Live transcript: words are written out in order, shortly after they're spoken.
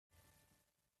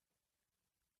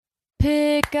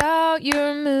Pick out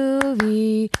your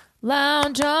movie,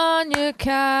 lounge on your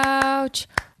couch,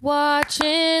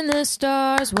 watching the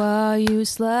stars while you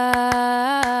slouch.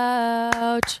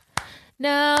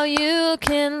 Now you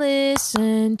can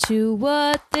listen to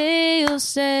what they'll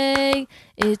say.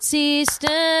 It's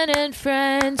Easton and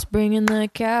Friends, bringing the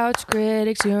couch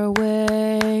critics your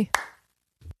way.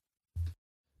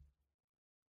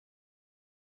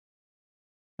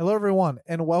 Hello, everyone,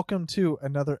 and welcome to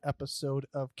another episode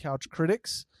of Couch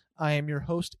Critics. I am your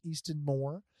host, Easton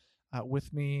Moore.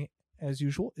 With me, as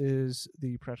usual, is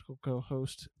the practical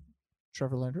co-host,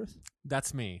 Trevor Landreth.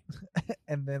 That's me.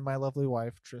 And then my lovely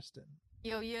wife, Tristan.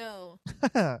 Yo.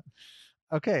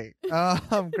 Okay.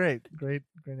 Great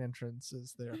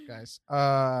entrances there, guys.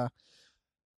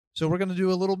 So we're going to do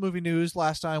a little movie news.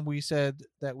 Last time we said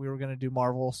that we were going to do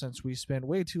Marvel since we spent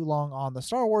way too long on the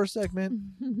Star Wars segment.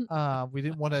 We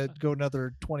didn't want to go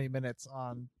another 20 minutes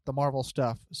on the Marvel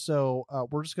stuff. So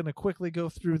we're just going to quickly go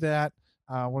through that.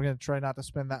 We're going to try not to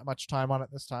spend that much time on it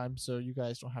this time, so you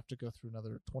guys don't have to go through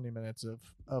another 20 minutes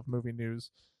of movie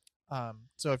news.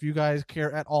 So if you guys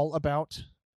care at all about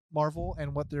Marvel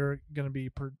and what they're going to be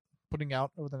putting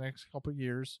out over the next couple of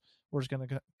years, we're just going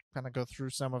to kind of go through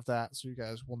some of that so you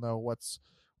guys will know what's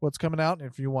coming out. And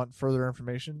if you want further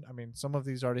information, I mean, some of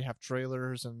these already have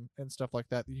trailers and stuff like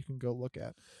that you can go look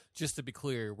at. Just to be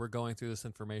clear, we're going through this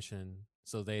information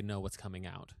so they know what's coming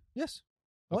out. Yes.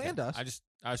 Well, Okay. and us. I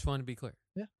just wanted to be clear.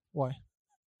 Yeah. Why?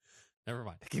 Never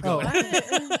mind. Keep Oh.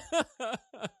 going.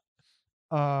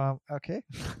 Okay.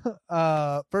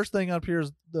 First thing up here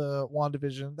is the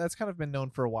WandaVision. That's kind of been known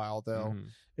for a while, though. Mhm.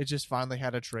 It just finally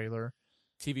had a trailer.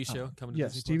 TV show coming to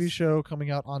Yes, Disney TV Plus? show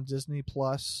coming out on Disney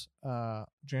Plus.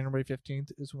 January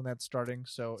 15th is when that's starting.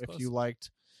 So It's if close. you liked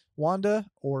Wanda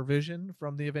or Vision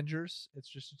from the Avengers, it's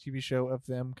just a TV show of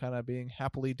them kind of being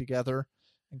happily together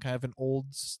and kind of an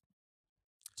old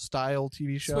style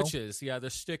TV show. Switches. Yeah, the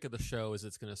shtick of the show is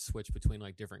it's going to switch between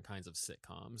like different kinds of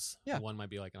sitcoms. Yeah. One might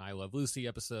be like an I Love Lucy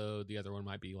episode. The other one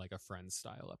might be like a Friends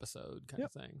style episode kind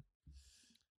of thing.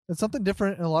 It's something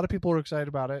different, and a lot of people are excited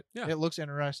about it. Yeah. It looks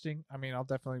interesting. I mean,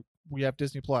 we have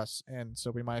Disney Plus, and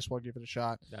so we might as well give it a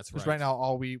shot. That's Because right. right now,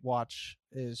 all we watch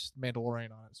is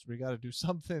Mandalorian on it, so we got to do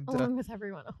something to. Along with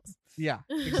everyone else. Yeah,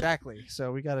 exactly.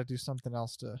 So we got to do something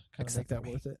else to kind of Except make for that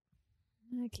me. worth it.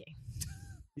 Okay.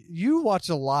 You watch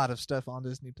a lot of stuff on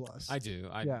Disney Plus. I do.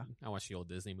 I watch the old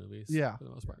Disney movies. Yeah. For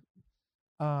the most part.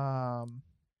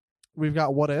 We've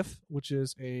got What If, which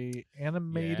is a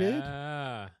animated,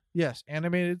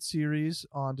 animated series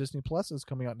on Disney Plus. It's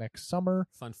coming out next summer.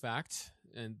 Fun fact,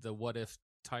 and the What If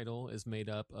title is made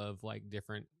up of like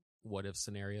different what if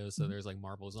scenarios. So Mhm. there's like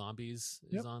Marvel Zombies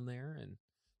Yep. is on there, and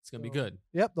it's gonna be So, good.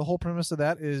 Yep. The whole premise of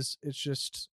that is it's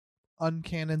just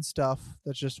uncanon stuff.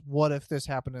 That's just what if this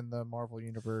happened in the Marvel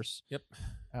universe. Yep.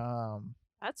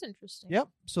 That's interesting. Yep.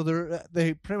 So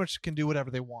they pretty much can do whatever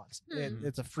they want. Hmm.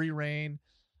 It's a free reign.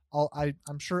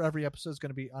 I'm sure every episode is going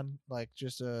to be like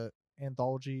just a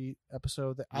anthology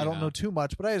episode. That I don't Yeah. know too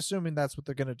much, but I assuming that's what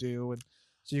they're going to do, and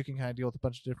so you can kind of deal with a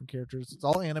bunch of different characters. It's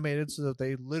all animated, so that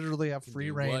they literally have Can free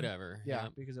do reign. whatever. Yeah,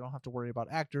 Yep. because they don't have to worry about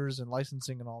actors and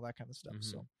licensing and all that kind of stuff. Mhm.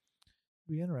 So it'll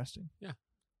be interesting. Yeah.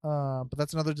 But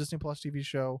that's another Disney Plus TV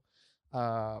show.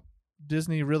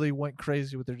 Disney really went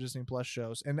crazy with their Disney Plus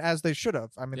shows, and as they should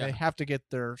have. I mean, Yeah. they have to get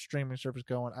their streaming service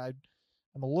going.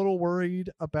 I'm a little worried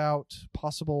about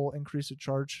possible increase of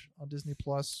charge on Disney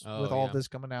Plus Oh, with all yeah. of this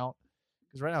coming out.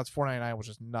 Because right now it's $4.99, which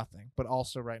is nothing. But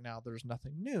also right now there's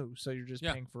nothing new, so you're just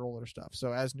Yeah. paying for older stuff.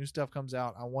 So as new stuff comes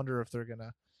out, I wonder if they're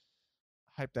gonna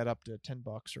hype that up to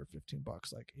 $10 or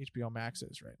 $15 like HBO Max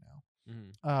is right now.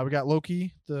 Mhm. We got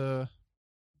Loki, the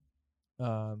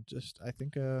just I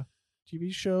think a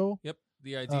TV show Yep.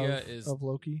 The idea of, is of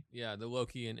Loki. the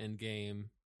Loki in Endgame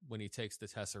when he takes the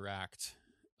Tesseract.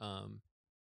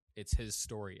 It's his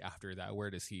story after that. Where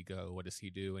does he go? What does he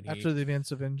do? And After the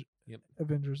events of Yep.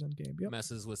 Avengers Endgame. he Yep.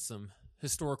 messes with some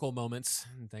historical moments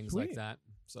and things like Sweet. that.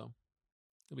 So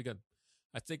it'll be good.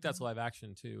 I think that's live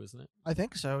action too, isn't it? I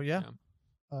think so, yeah.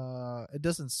 It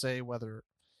doesn't say whether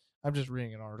I'm just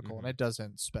reading an article and Mhm. it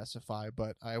doesn't specify,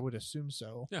 but I would assume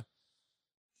so. Yeah.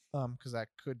 Because that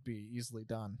could be easily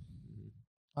done.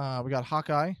 Mhm. We got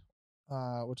Hawkeye,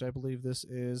 which I believe this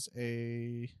is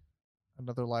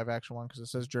another live action one because it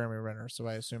says Jeremy Renner, so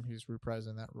I assume he's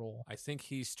reprising that role. I think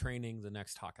he's training the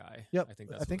next Hawkeye. Yep. I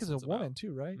think it's a woman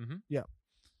too, right? Mm-hmm. Oh,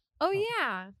 Oh.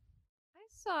 yeah. I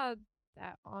saw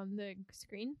that on the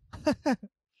screen.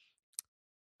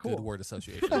 Cool. Good word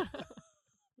association.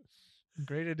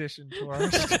 Great addition to our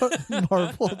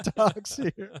Marvel talks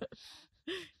here.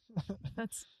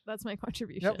 That's my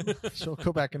contribution. Yep. She'll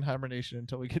go back in hibernation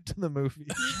until we get to the movie.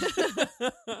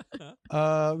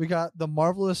 We got The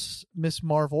Marvelous Miss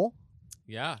Marvel.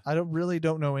 Yeah. I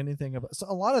don't know anything about. So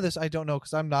a lot of this I don't know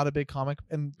because I'm not a big comic,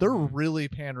 and they're Mhm. really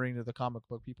pandering to the comic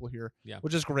book people here, Yeah.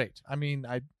 which is great. I mean,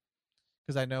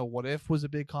 because I know What If was a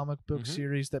big comic book Mhm.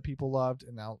 series that people loved,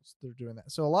 and now they're doing that.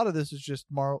 So a lot of this is just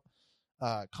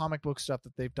comic book stuff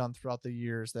that they've done throughout the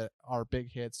years that are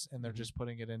big hits, and they're Mhm. just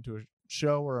putting it into a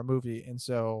show or a movie. And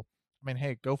so, I mean,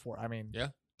 hey, go for it. I mean,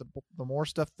 Yeah. the more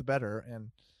stuff, the better.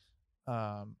 And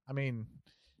I mean,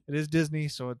 it is Disney,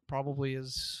 so it probably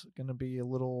is going to be a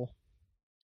little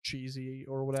cheesy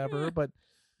or whatever. Yeah. But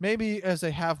maybe as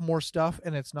they have more stuff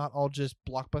and it's not all just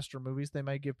blockbuster movies, they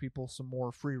might give people some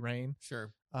more free reign.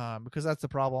 Sure. Because that's the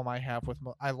problem I have with.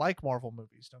 I like Marvel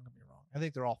movies. Don't get me wrong. I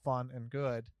think they're all fun and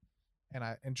good, and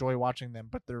I enjoy watching them.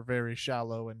 But they're very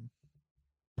shallow and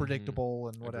predictable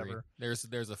and whatever. Agreed.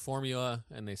 There's a formula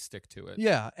and they stick to it.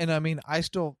 Yeah, and I mean, I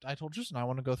told Tristan I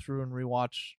want to go through and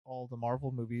rewatch all the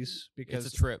Marvel movies because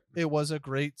It's a trip. it was a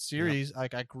great series.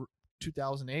 Like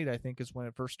 2008, I think, is when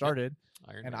it first started,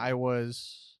 Iron and Man. I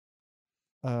was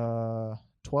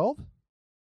 12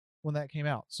 when that came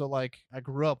out. So like, I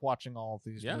grew up watching all of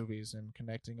these Yeah. movies and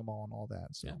connecting them all and all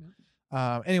that. So, Yeah,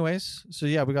 man. anyways, so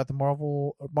yeah, we got the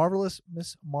Marvelous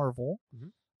Miss Marvel,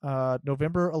 Mhm.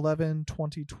 November 11,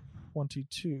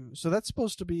 2022. So that's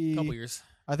supposed to be. Couple years.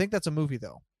 I think that's a movie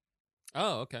though.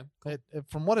 Oh, okay. Cool.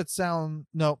 From what it sounds,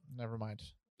 no, never mind.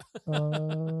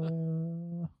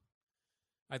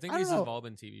 I think I these don't have know. all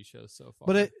been TV shows so far.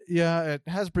 But it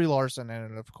has Brie Larson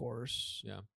in it, of course.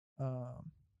 Yeah.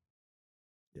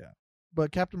 Yeah.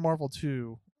 But Captain Marvel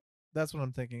 2, that's what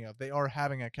I'm thinking of. They are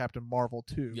having a Captain Marvel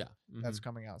 2 Yeah. that's Mhm.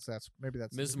 coming out. So that's Ms.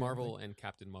 the same Marvel thing. and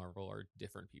Captain Marvel are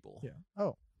different people. Yeah.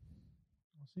 Oh.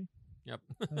 We'll see. Yep.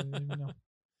 I didn't even know.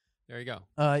 There you go.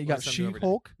 You got something over there.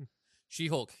 She-Hulk.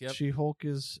 She-Hulk. Yep. She-Hulk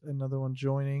is another one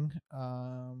joining.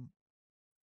 And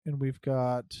we've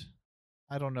got,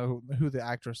 I don't know who the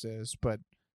actress is, but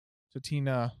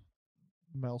Tatina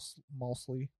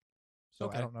Malsley. So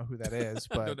Okay. I don't know who that is,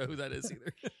 I but don't know who that is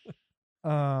either.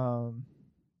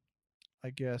 I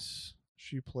guess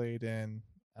she played in,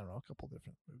 I don't know, a couple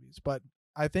different movies, but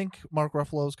I think Mark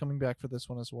Ruffalo is coming back for this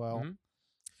one as well.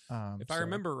 Mhm. If I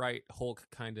remember right, Hulk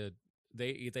kind of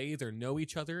they either know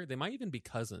each other, they might even be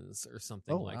cousins or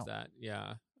something Oh, like wow. that.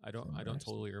 Yeah, I don't Interesting.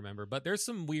 totally remember, but there's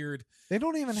some weird. They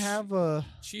don't even have a.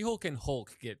 She-Hulk and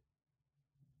Hulk get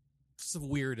some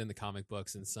weird in the comic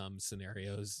books in some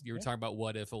scenarios. You were Yeah. talking about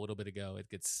What If a little bit ago.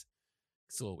 It's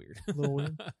a little weird. Little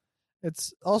weird.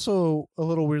 It's also a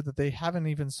little weird that they haven't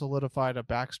even solidified a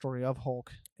backstory of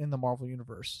Hulk in the Marvel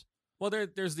Universe. Well,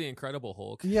 there's the Incredible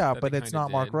Hulk. Yeah, that but they it's kinda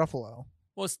not Mark did. Ruffalo,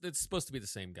 Well, it's supposed to be the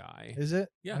same guy. is it?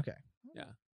 Yeah. Okay.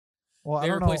 Yeah. Well, They I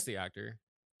don't know. replaced the actor.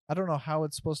 I don't know how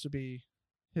it's supposed to be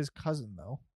his cousin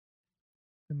though.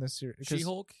 In this series,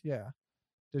 She-Hulk. Yeah.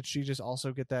 Did she just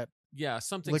also get that? Yeah,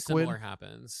 something Liquid? similar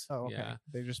happens. Oh, okay. Yeah.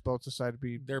 They just both decided to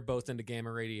be. They're both into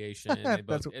gamma radiation. They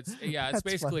both, That's- it's that's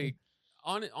basically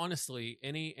honestly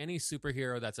any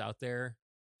superhero that's out there,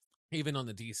 even on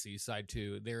the DC side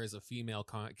too, there is a female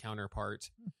counterpart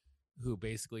who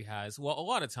basically has, well, a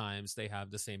lot of times they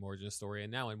have the same origin story,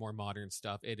 and now in more modern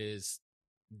stuff it is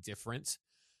different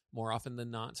more often than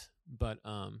not. But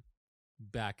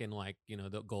back in like,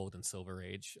 the gold and silver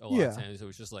age, a lot of Yeah. times it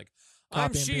was just like, Copy I'm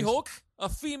and paste. She-Hulk, a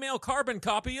female carbon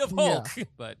copy of Yeah. Hulk.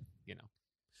 But Yeah.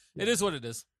 it is what it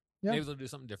is. Yeah. Maybe they'll do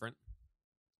something different.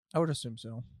 I would assume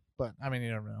so, but I mean,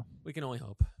 you never know. We can only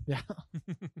hope. Yeah.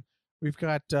 We've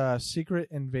got Secret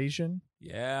Invasion.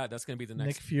 Yeah, that's going to be the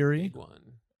next Nick Fury. big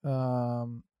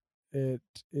one. It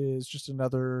is just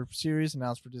another series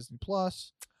announced for Disney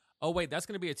Plus. Oh, wait, that's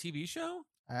going to be a TV show?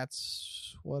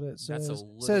 That's what it says. That's a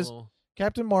It says little...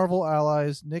 Captain Marvel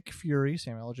allies Nick Fury,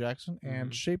 Samuel L. Jackson,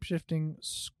 and Mhm. shapeshifting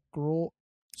Skrull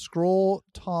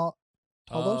Talos,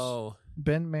 Oh,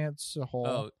 Ben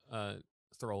Mansahol.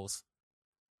 Thralls.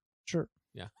 Sure.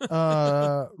 Yeah.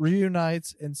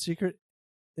 Reunites in Secret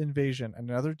Invasion,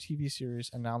 another TV series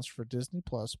announced for Disney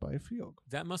Plus by Fiog.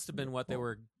 That must have been what they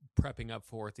were prepping up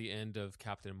for at the end of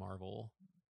Captain Marvel.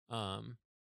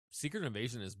 Secret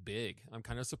Invasion is big. I'm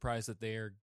kind of surprised that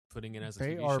they're putting it as a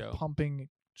They TV are show. pumping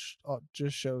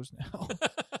just shows now.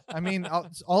 I mean,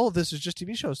 all of this is just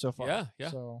TV shows so far. Yeah.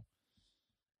 So,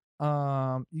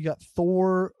 you got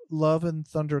Thor: Love and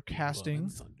Thunder Love casting,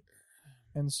 and Thunder.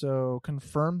 and so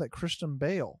confirmed that Christian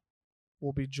Bale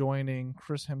will be joining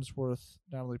Chris Hemsworth,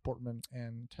 Natalie Portman,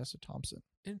 and Tessa Thompson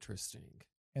Interesting.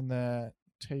 in the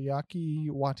Taika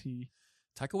Waititi.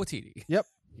 Taika Waititi. Yep.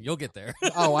 You'll get there.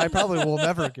 Oh, I probably will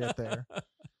never get there.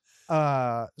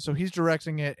 So he's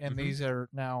directing it, and Mhm. these are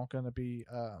now going to be.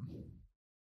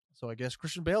 So I guess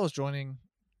Christian Bale is joining,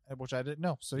 which I didn't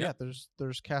know. So yeah, Yep.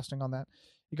 there's casting on that.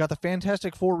 You got the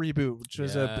Fantastic Four reboot, which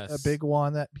is a Yes. big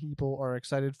one that people are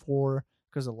excited for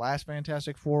because the last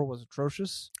Fantastic Four was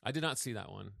atrocious. I did not see that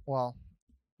one. Well,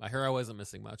 I heard I wasn't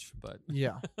missing much, but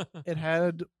yeah, it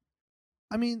had.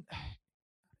 I mean,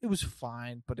 it was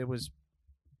fine, but it was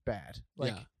bad.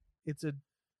 Like Yeah. it's a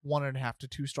 1.5 to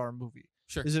 2 star movie.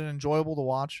 Sure. Is it enjoyable to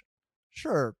watch?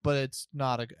 Sure, but it's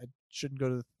not a. It shouldn't go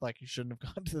to you shouldn't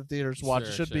have gone to the theaters to watch.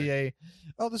 It Sure, should be a,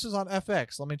 oh, this is on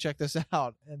FX. Let me check this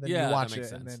out, and then Yeah, you that watch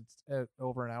makes it, and sense. then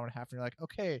over an hour and a half, and you're like,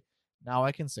 okay, now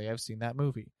I can say I've seen that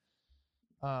movie.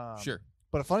 Sure.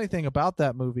 But a funny thing about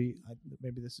that movie,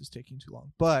 maybe this is taking too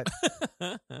long, but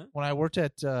when I worked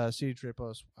at CD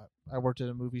Tripos, I worked at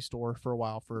a movie store for a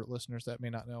while. For listeners that may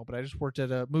not know, but I just worked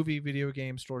at a movie, video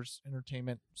game stores,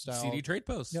 entertainment style. CD Trade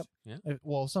Post. Yep. Yeah.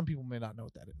 Well, some people may not know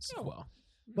what that is. Oh well.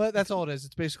 But that's all it is.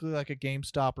 It's basically like a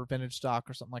GameStop or Vintage Stock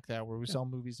or something like that, where we sell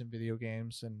movies and video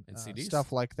games and CDs?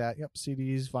 stuff like that. Yep,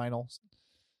 CDs, vinyls.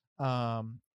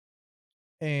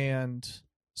 And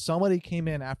somebody came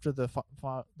in after the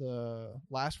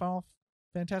last Final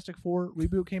Fantastic Four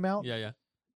reboot came out, Yeah.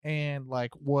 and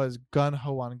like was gun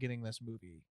ho on getting this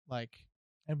movie. Like,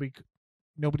 and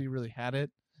nobody really had it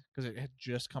because it had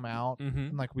just come out, Mm-hmm.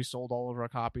 and like we sold all of our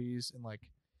copies, and like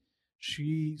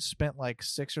she spent like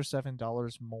 $6 or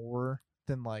 $7 more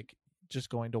than like just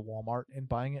going to Walmart and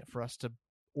buying it for us to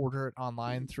order it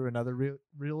online through another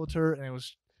realtor, and it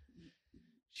was.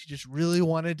 She just really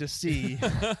wanted to see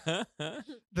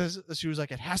this. She was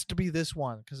like, "It has to be this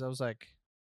one," because I was like,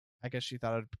 I guess she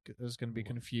thought it was going to be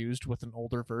confused with an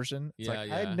older version. It's Yeah, like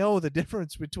yeah. I know the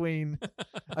difference between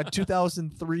a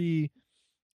 2003.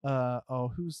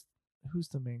 Who's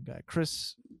the main guy?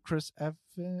 Chris Evans.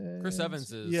 Chris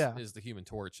Evans is the Human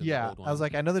Torch. In the old one. I was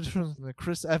like, I know the difference between the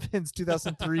Chris Evans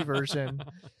 2003 version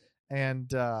and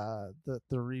the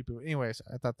reboot. Anyways,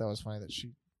 I thought that was funny that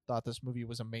she thought this movie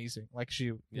was amazing. Like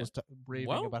she was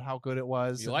raving about how good it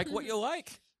was. You like what you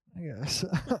like. I guess.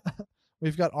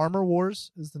 We've got Armor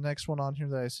Wars is the next one on here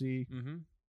that I see. Mm-hmm.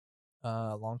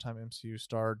 Longtime MCU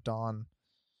star Don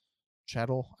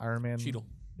Cheadle, Iron Man. Cheadle.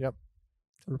 Yep.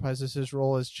 Reprises his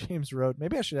role as James Rhodes.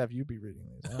 Maybe I should have you be reading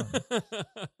these. I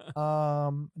don't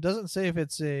know. Doesn't say if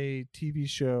it's a TV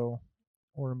show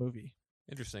or a movie.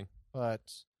 Interesting. But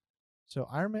so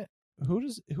Iron Man. Who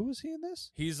is he in this?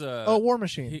 He's War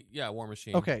Machine. War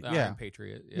Machine. Okay, the yeah. Iron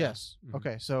Patriot. Yeah. Yes. Mhm.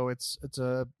 Okay, so it's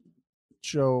a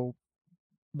show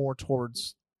more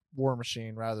towards War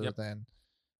Machine rather than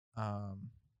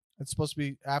it's supposed to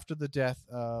be after the death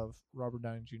of Robert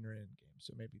Downey Jr. in Endgame,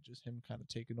 so maybe just him kind of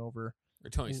taking over. Or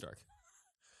Tony Stark.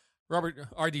 Robert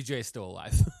RDJ is still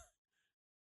alive.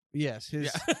 Yes, his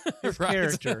Right.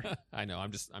 character. I know.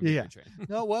 I'm Yeah. betraying.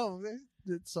 No, well,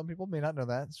 some people may not know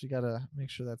that, so you got to make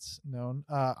sure that's known.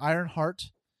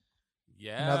 Ironheart,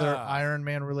 Yeah. another Iron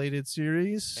Man related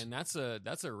series. And that's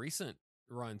a recent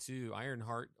run too.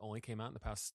 Ironheart only came out in the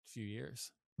past few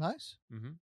years. Nice.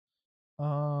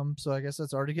 Mm-hmm. So I guess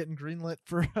that's already getting greenlit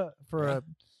for Yeah.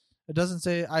 It doesn't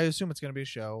say. I assume it's going to be a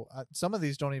show. Some of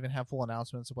these don't even have full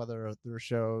announcements of whether they're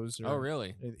shows. Or, Oh,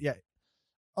 really? Yeah.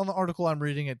 On the article I'm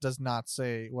reading, it does not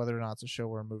say whether or not it's a show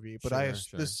or a movie, but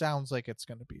Sure. this sounds like it's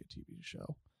going to be a TV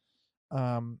show.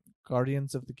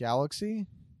 Guardians of the Galaxy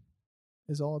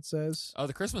is all it says. Oh,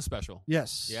 the Christmas special.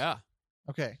 Yes. Yeah.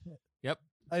 Okay. Yep.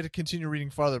 I had to continue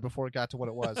reading farther before it got to what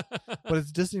it was. But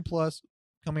it's Disney Plus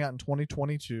coming out in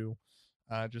 2022.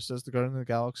 Just says the Guardians of the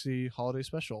Galaxy holiday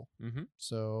special. Mm-hmm.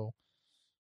 So,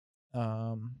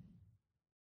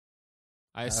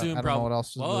 I assume I don't know what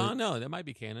else. Well, I don't know. That might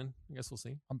be canon. I guess we'll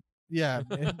see. Yeah,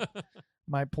 it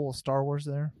might pull Star Wars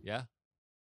there. Yeah.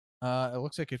 It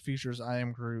looks like it features I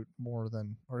Am Groot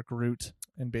or Groot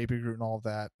and Baby Groot and all of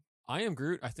that. I Am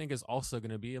Groot, I think, is also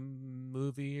going to be a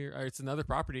movie, or it's another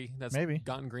property that's Maybe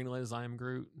gotten greenlit as I Am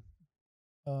Groot.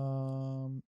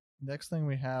 Next thing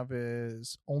we have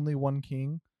is Only One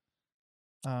King.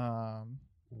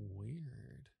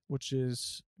 Weird. Which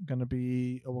is going to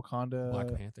be a Wakanda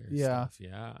Black Panther. yeah. Stuff.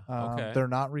 Yeah. Okay. They're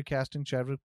not recasting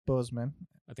Chadwick Boseman.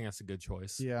 I think that's a good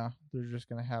choice. Yeah, they're just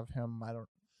going to have him.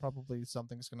 Probably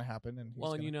something's going to happen. And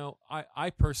I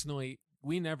personally,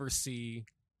 we never see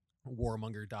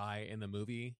Warmonger die in the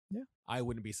movie. Yeah. I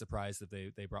wouldn't be surprised if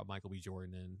they brought Michael B.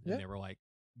 Jordan in and they were like,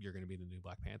 "You're going to be the new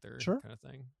Black Panther," Sure. kind of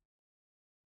thing.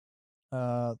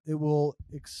 It will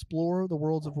explore the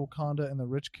worlds of Wakanda and the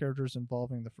rich characters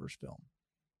involving the first film.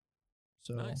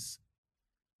 So Nice.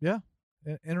 Yeah,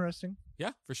 interesting.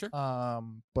 Yeah, for sure.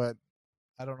 But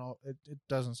I don't know. It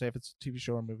doesn't say if it's a TV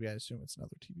show or movie. I assume it's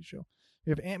another TV show.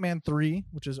 We have Ant-Man 3,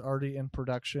 which is already in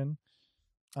production.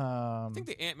 I think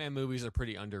the Ant-Man movies are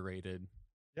pretty underrated.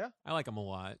 Yeah. I like them a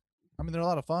lot. I mean, they're a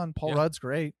lot of fun. Paul Yeah. Rudd's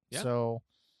great. Yeah. So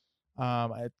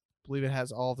I believe it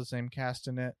has all the same cast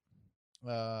in it.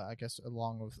 I guess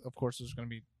along with, of course, there's going to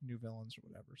be new villains or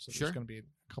whatever. So Sure. there's going to be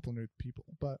a couple new people.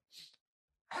 But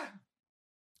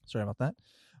sorry about that.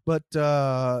 But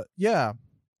yeah,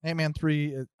 Ant-Man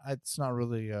 3, it's not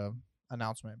really an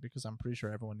announcement because I'm pretty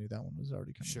sure everyone knew that one was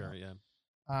already coming Sure, out.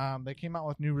 yeah. They came out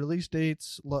with new release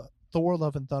dates. Thor: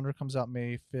 Love and Thunder comes out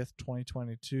May 5th,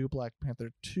 2022. Black Panther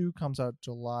 2 comes out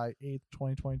July 8th,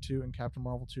 2022. And Captain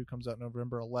Marvel 2 comes out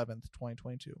November 11th,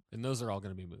 2022. And those are all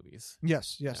going to be movies.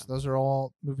 Yes, Yeah. those are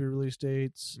all movie release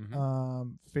dates.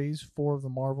 Mhm. Phase 4 of the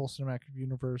Marvel Cinematic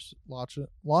Universe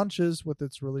launches with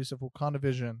its release of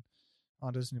WakandaVision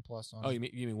on Disney Plus. Oh, you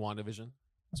mean WandaVision?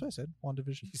 That's what I said.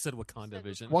 WandaVision. You said Wakanda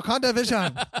Vision.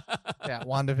 WakandaVision. Yeah,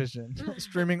 WandaVision.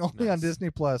 Streaming only on Nice. Disney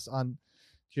Plus on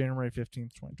January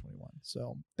 15th, 2021.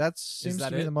 So that seems that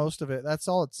to be it? the most of it. That's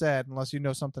all it said, unless you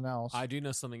know something else. I do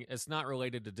know something. It's not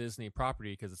related to Disney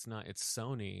property because it's not. It's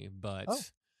Sony, but Oh.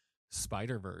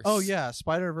 Spider-Verse. Oh, yeah.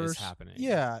 Spider-Verse. is happening.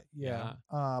 Yeah. Yeah.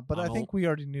 But I I'm think we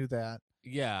already knew that.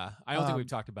 Yeah. I don't think Um, we've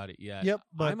talked about it yet. Yep.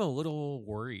 But, I'm a little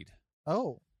worried.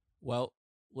 oh. Well,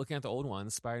 looking at the old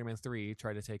ones, Spider-Man 3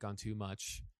 tried to take on too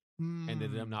much and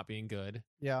ended up not being good.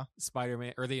 Yeah.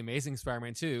 Spider-Man or the Amazing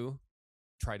Spider-Man 2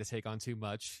 tried to take on too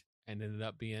much and ended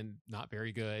up being not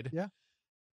very good. Yeah.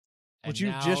 And Which you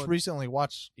now- just recently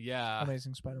watched yeah,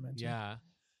 Amazing Spider-Man 2. yeah.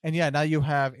 And yeah, now you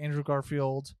have Andrew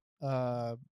Garfield,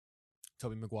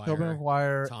 Tobey Maguire, Tobey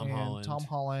Maguire, Tom and Holland. Tom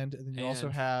Holland. And then you also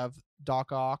And- have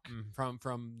Doc Ock.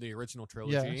 from the original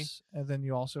trilogy, Yes. And then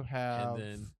you also have... and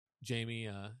then Jamie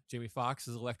Foxx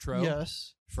is Electro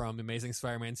Yes. from Amazing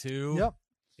Spider-Man 2. Yep.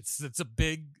 It's a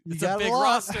big You it's a got a big lot.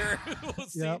 roster. We'll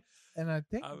see. Yep. And I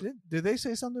think did they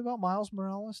say something about Miles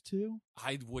Morales too?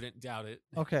 I wouldn't doubt it.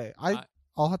 Okay, I-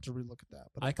 I'll have to relook at that.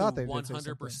 But I thought could they did say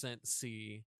something. 100%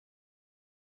 see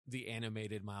the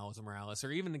animated Miles Morales,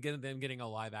 or even them getting a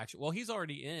live action. Well, he's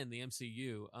already in the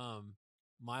MCU.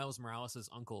 Miles Morales'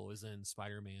 uncle is in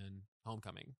Spider-Man: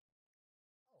 Homecoming.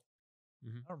 I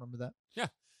don't remember that. He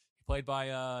played by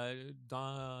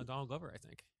Donald Glover, I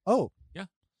think. Oh, Yeah.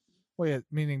 Wait,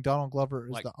 meaning Donald Glover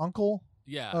is Like- the uncle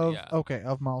Yeah, of yeah.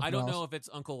 of Miles. I don't know Morales. if it's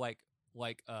uncle like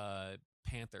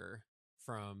Panther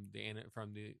from the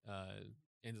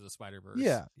Into the Spider-Verse.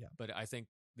 Yeah. But I think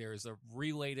there's a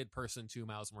related person to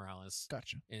Miles Morales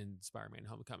Gotcha. in Spider-Man: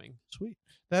 Homecoming. Sweet.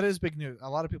 That is big news. A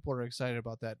lot of people are excited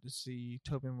about that to see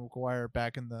Tobey Maguire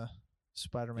back in the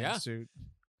Spider-Man Yeah. suit.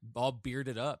 All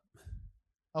bearded up.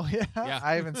 Oh yeah? Yeah.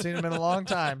 I haven't seen him in a long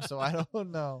time, so I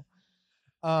don't know.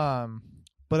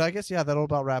 But I guess that'll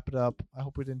about wrap it up. I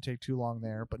hope we didn't take too long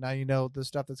there. But now you know the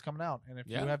stuff that's coming out, and if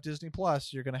Yeah. you have Disney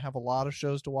Plus, you're going to have a lot of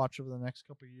shows to watch over the next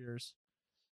couple of years.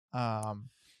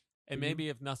 And maybe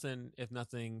if nothing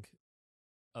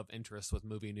of interest with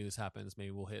movie news happens,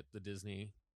 maybe we'll hit the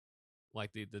Disney,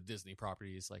 like the Disney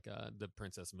properties, like the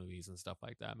princess movies and stuff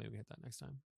like that. Maybe we hit that next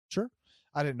time. Sure.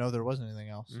 I didn't know there was anything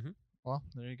else. Mhm. Well,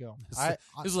 there you go.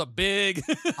 This is a big.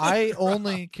 I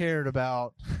only cared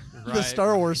about the Right.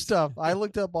 Star Wars stuff. I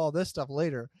looked up all this stuff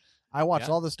later. I watched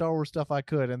Yeah. all the Star Wars stuff I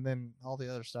could, and then all the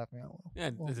other stuff. Yeah,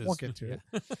 We'll get to it.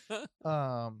 it.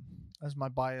 As my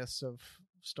bias of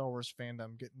Star Wars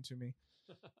fandom getting to me.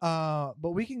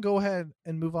 But we can go ahead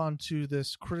and move on to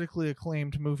this critically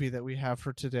acclaimed movie that we have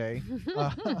for today.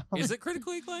 Is it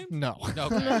critically acclaimed? No. Okay.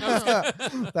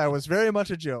 That was very much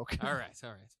a joke. All right.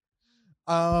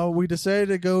 We decided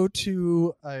to go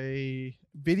to a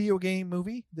video game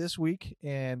movie this week,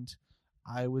 and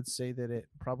I would say that it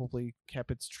probably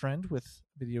kept its trend with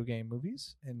video game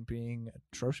movies and being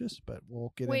atrocious, but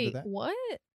we'll get into Wait, that.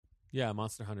 what? Yeah,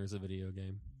 Monster Hunter is a video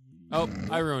game. Oh,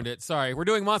 I ruined it. Sorry. We're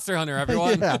doing Monster Hunter,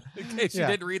 everyone. Yeah. In case you Yeah.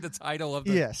 didn't read the title of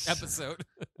the Yes. episode.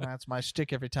 That's my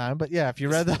shtick every time. But yeah, if you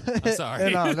read that, I'm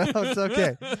sorry. no, it's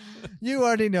okay. You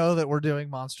already know that we're doing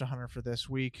Monster Hunter for this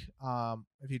week.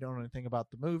 If you don't know anything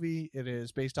about the movie, it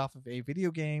is based off of a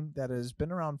video game that has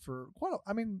been around for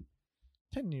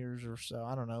 10 years or so.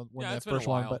 I don't know when Yeah, that it's been a first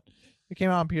one, while. but it came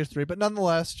out on PS3. But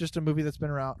nonetheless, just a movie that's been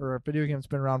around, or a video game that's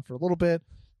been around for a little bit.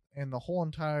 And the whole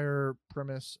entire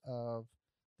premise of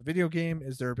the video game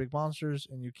is there are big monsters,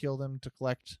 and you kill them to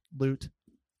collect loot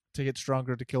to get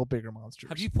stronger to kill bigger monsters.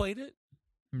 Have you played it?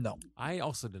 No. I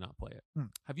also did not play it. Hmm.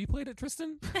 Have you played it,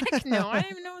 Tristan? Heck no, I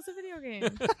didn't even know it was a video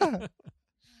game.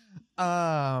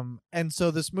 And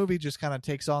so this movie just kind of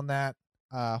takes on that.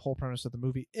 Whole premise of the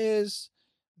movie is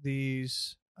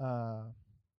these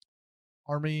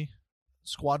army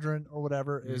squadron or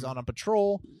whatever is Mhm. on a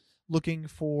patrol looking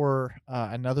for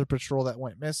another patrol that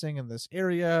went missing in this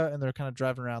area, and they're kind of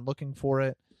driving around looking for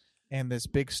it. And this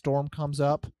big storm comes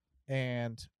up,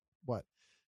 and what?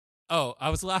 Oh, I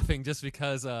was laughing just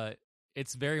because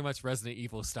it's very much Resident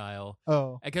Evil style.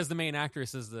 Oh, Because the main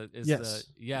actress is Yes.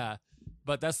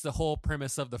 but that's the whole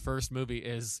premise of the first movie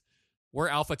is we're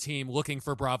Alpha Team looking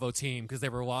for Bravo Team because they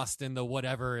were lost in the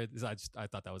whatever. I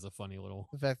thought that was a funny little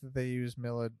the fact that they use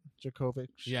Mila Jovovich.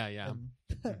 yeah. and-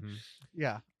 Mhm.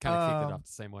 yeah. Kind of kicked it off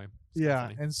the same way. It's kinda Yeah,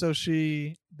 funny. and so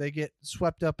they get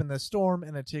swept up in this storm,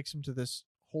 and it takes them to this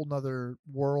whole nother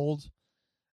world,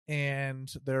 and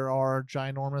there are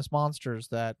ginormous monsters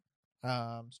that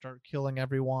start killing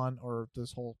everyone, or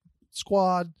this whole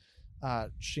squad.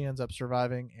 She ends up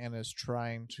surviving and is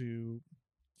trying to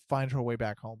find her way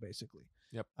back home, basically.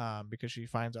 Yep. Because she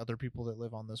finds other people that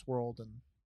live on this world and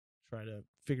try to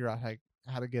figure out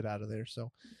how to get out of there.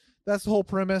 So that's the whole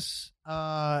premise.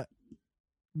 Mila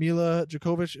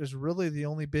Jovovich is really the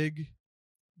only big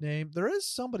name. There is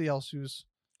somebody else who's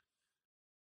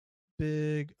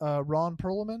big. Ron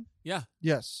Perlman. Yeah.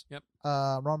 Yes. Yep.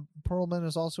 Ron Perlman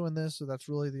is also in this, so that's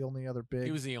really the only other big.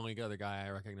 He was the only other guy I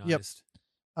recognized.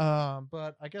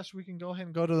 But I guess we can go ahead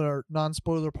and go to the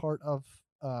non-spoiler part of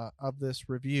this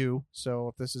review. So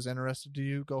if this is interesting to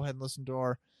you, go ahead and listen to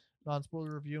our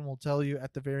non-spoiler review, and we'll tell you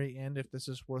at the very end if this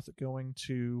is worth going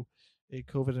to a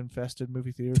COVID-infested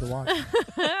movie theater to watch.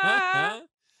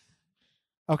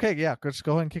 Okay, yeah, just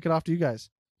go ahead and kick it off to you guys.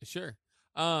 Sure.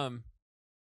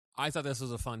 I thought this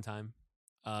was a fun time.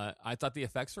 I thought the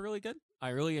effects were really good.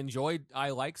 I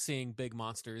like seeing big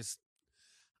monsters.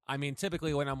 I mean,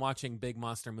 typically when I'm watching big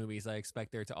monster movies, I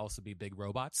expect there to also be big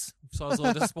robots. So I was a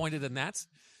little disappointed in that.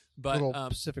 But Little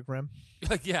Pacific Rim,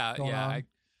 yeah, going on.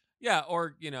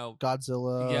 or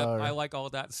Godzilla, yeah, or I like all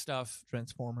that stuff.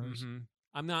 Transformers. Mhm.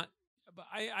 I'm not, but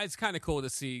it's kind of cool to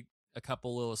see a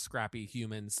couple little scrappy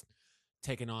humans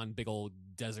taking on big old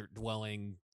desert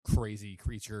dwelling crazy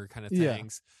creature kind of Yeah.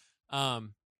 things.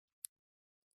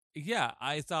 Yeah,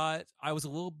 I thought I was a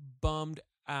little bummed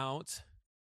out.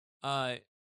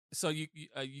 So you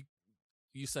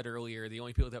said earlier the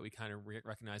only people that we kind of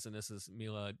recognize in this is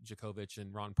Mila Jovovich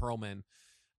and Ron Perlman.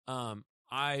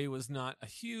 I was not a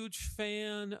huge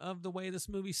fan of the way this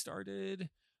movie started.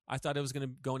 I thought it was going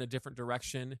to go in a different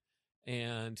direction,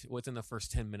 and within the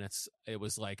first 10 minutes, it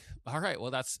was like, all right,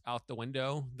 well, that's out the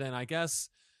window. Then I guess,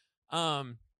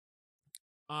 I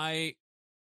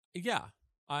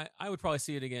would probably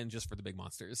see it again just for the big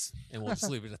monsters, and we'll just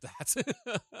leave it at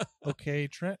that. Okay,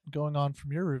 Trent, going on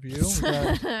from your review. We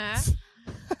got-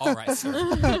 All right,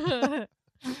 sir.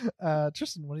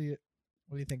 Tristan, what do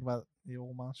you think about the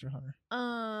old Monster Hunter?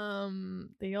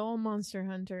 The old Monster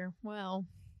Hunter. Well,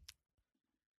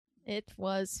 it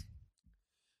was.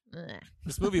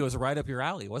 This movie was right up your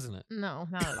alley, wasn't it? No,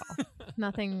 not at all.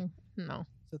 Nothing. No.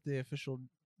 Is that the official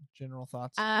general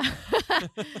thoughts? By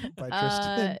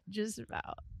Tristan. just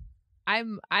about. I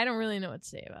don't really know what to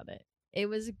say about it. It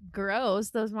was gross.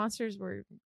 Those monsters were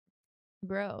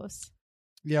gross.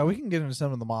 Yeah, we can get into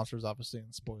some of the monsters, obviously,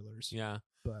 in spoilers. Yeah.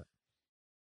 But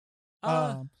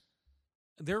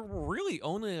there were really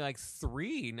only like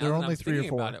 3. Now there were that only I'm 3 or thinking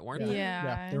 4. about it, weren't Yeah. there?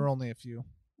 Yeah, there were only a few.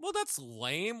 Well, that's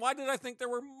lame. Why did I think there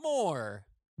were more?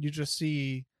 You just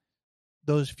see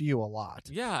those few a lot.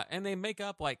 Yeah, and they make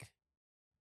up like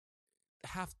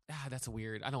half. That's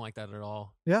weird. I don't like that at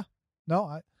all.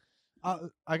 No,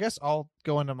 I guess I'll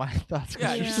go into my thoughts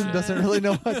because Yeah, Tristan sure. doesn't really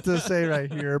know what to say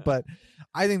right here. But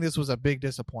I think this was a big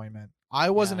disappointment. I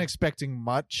wasn't Yeah. expecting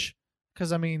much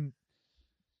because I mean,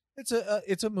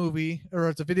 it's a movie or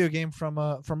it's a video game from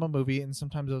a movie, and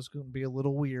sometimes those can be a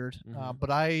little weird. Mhm.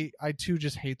 But I too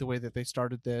just hate the way that they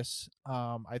started this.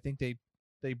 I think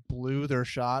they blew their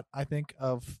shot. I think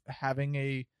of having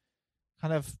a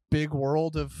kind of big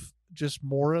world of just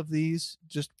more of these,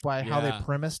 just by how they Yeah.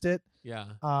 premised it.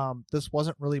 Yeah, This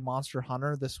wasn't really Monster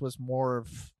Hunter. This was more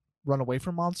of Run Away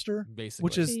from Monster, basically.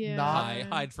 which is Yeah. not.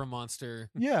 hide from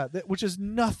monster. Yeah, which is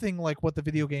nothing like what the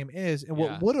video game is. And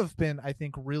Yeah. what would have been, I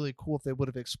think, really cool if they would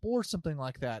have explored something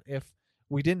like that. If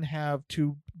we didn't have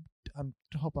to,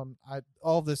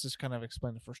 all of this is kind of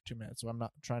explained in the first 2 minutes, so I'm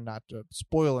not trying not to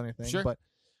spoil anything. Sure. But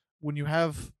when you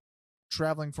have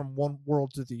traveling from one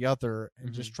world to the other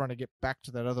and just trying to get back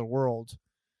to that other world,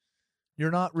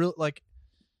 you're not really like.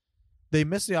 They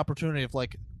miss the opportunity of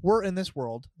like, we're in this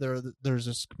world. There's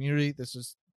this community. This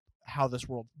is how this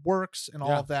world works and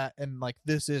all Yeah. of that. And like,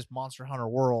 this is Monster Hunter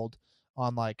World.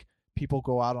 On like, people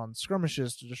go out on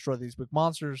skirmishes to destroy these big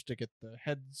monsters to get the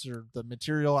heads or the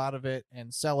material out of it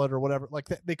and sell it or whatever. Like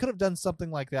they could have done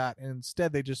something like that, and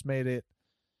instead they just made it.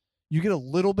 You get a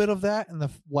little bit of that in the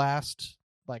last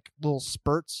like little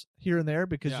spurts here and there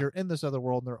because Yeah. you're in this other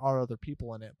world and there are other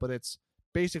people in it, but it's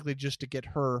basically just to get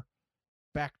her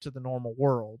back to the normal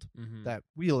world Mhm. that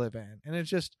we live in. And it's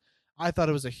just, I thought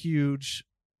it was a huge,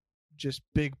 just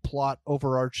big plot,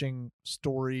 overarching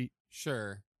story,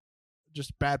 Sure.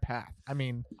 just bad path. I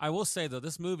mean, I will say though,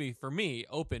 this movie for me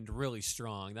opened really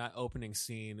strong. That opening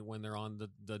scene when they're on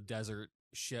the desert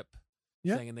ship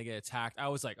Yeah. thing and they get attacked, I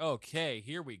was like, okay,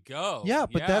 here we go. yeah,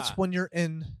 but that's when you're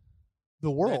in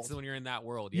the world. That's when you're in that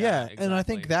world. Yeah, Yeah, and I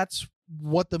think exactly. that's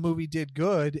what the movie did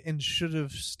good and should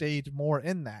have stayed more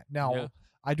in that. Now, Yeah.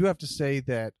 I do have to say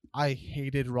that I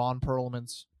hated Ron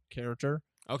Perlman's character.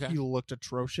 Okay. He looked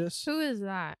atrocious. Who is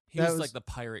that? He that was, was- like the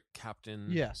pirate captain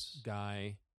Yes,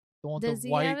 guy. the one with Does the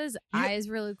he white. have his eyes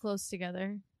really close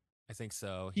together? I think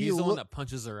so. He He's the one look- that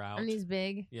punches her out. And he's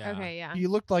big. Yeah. Okay, yeah. He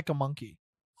looked like a monkey.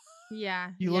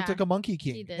 Yeah. He looked yeah. like a monkey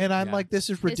king, He did. and I'm Yeah. like, this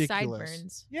is His ridiculous.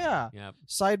 sideburns. Yeah, Yeah.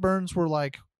 sideburns were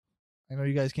like, I know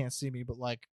you guys can't see me, but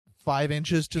like 5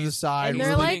 inches to the He's- side, And He's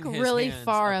they're putting like his really hands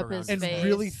far up up around his and face.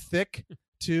 really thick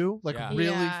too, like Yeah. really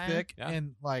Yeah. thick, Yeah.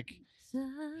 and like,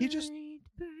 He just- Sideburns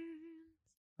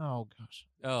oh gosh,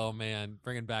 Oh man,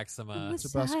 bringing back some on the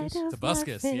Tobuscus. side of my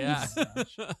Tobuscus. Yeah.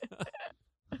 face.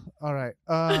 all right,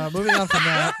 moving on from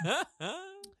that.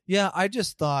 Yeah, I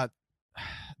just thought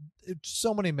it's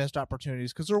so many missed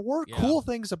opportunities because there were Yeah. cool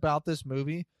things about this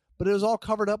movie, but it was all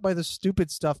covered up by the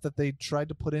stupid stuff that they tried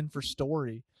to put in for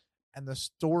story, and the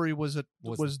story was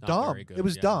Was not dumb. very good, It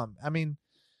was yeah. dumb. I mean,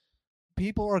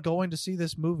 people are going to see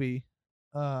this movie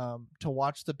to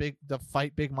watch the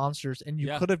fight big monsters, and you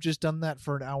Yeah. could have just done that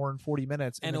for an hour and 40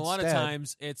 minutes. And a lot of instead-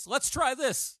 times it's let's try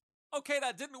this. Okay,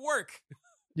 that didn't work.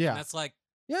 yeah, And that's like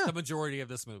yeah, the majority of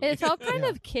this movie. It felt kind Yeah.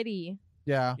 of kiddie.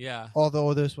 yeah. yeah.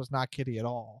 Although this was not kiddie at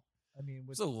all. I mean,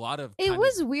 with There's a lot of It kind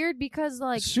was of, weird because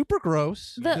like super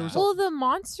gross. the There was a- well the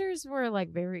monsters were like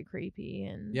very creepy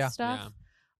and Yeah. stuff. Yeah.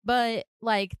 But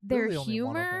like their really only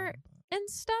one of humor them, and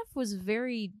stuff was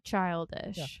very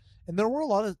childish. and there were a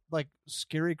lot of like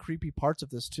scary, creepy parts of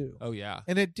this too. Oh yeah.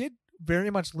 And it did very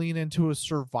much lean into a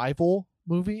survival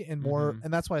movie and more, Mhm.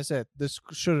 and that's why I said this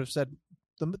should have said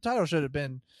the title should have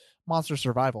been Monster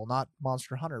Survival, not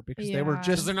Monster Hunter, because they were Yeah.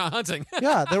 Because just they're not hunting.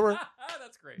 yeah, there were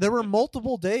That's great. there were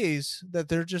multiple days that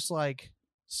they're just like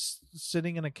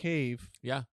sitting in a cave.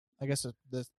 Yeah. I guess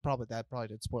that probably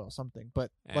did spoil something,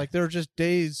 but Eh. like there were just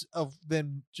days of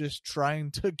them just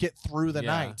trying to get through the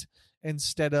Yeah. night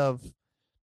instead of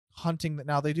hunting.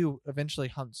 Now they do eventually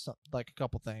hunt like a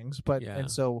couple things, but Yeah.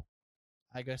 and so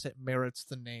I guess it merits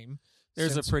the name.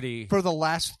 There's a since pretty for the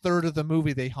last third of the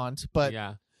movie they hunt, but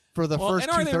yeah. for the Well, first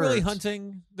and are they really two-thirds-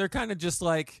 hunting? They're kind of just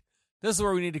like this is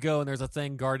where we need to go, and there's a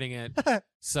thing guarding it.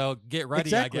 So get ready,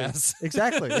 Exactly. I guess.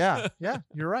 Exactly. Yeah. Yeah.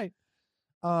 You're right.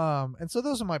 And so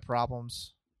those are my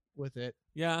problems with it.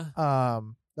 Yeah.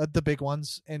 The big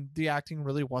ones, and the acting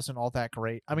really wasn't all that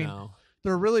great. I mean, No.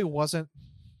 there really wasn't,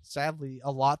 sadly,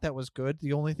 a lot that was good.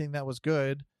 The only thing that was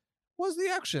good was the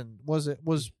action. Was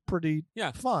pretty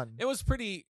Yeah. fun. It was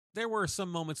pretty. There were some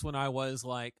moments when I was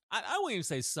like, I wouldn't even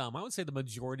say some. I would say the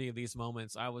majority of these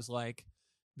moments, I was like,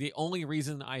 the only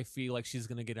reason I feel like she's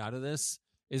going to get out of this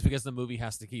is because the movie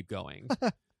has to keep going.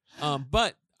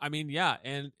 But I mean, yeah,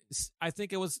 and I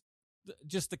think it was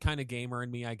just the kind of gamer in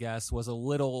me, I guess, was a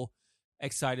little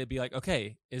excited to be like,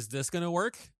 okay, is this going to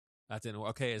work? That didn't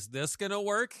work. Okay, is this going to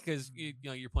work? Because you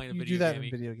know you're playing a You video do that game.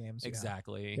 in video games. Yeah.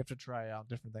 Exactly. You have to try out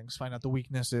different things, find out the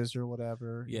weaknesses or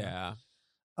whatever. you know. Yeah.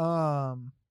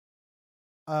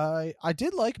 I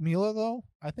did like Mila though.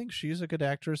 I think she's a good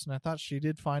actress, and I thought she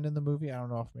did fine in the movie. I don't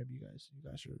know if maybe you guys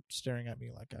are staring at me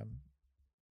like I'm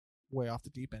way off the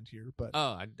deep end here, but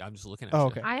Oh, I'm just looking at Oh, you.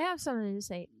 okay. I have something to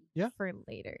say Yeah? for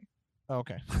later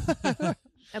okay.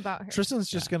 about her. Tristan's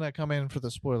just gonna come in for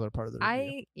the spoiler part of the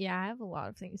review. I have a lot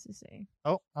of things to say.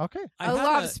 Oh, okay. I a had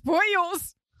lot of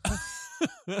spoils.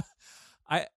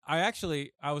 I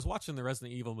was watching the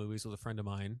Resident Evil movies with a friend of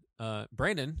mine,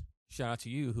 Brandon. Shout out to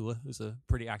you, who's a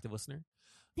pretty active listener.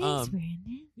 Thanks, Um,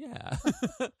 Brandon. Yeah,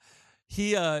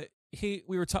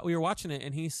 we were watching it,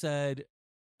 and he said,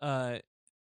 Mila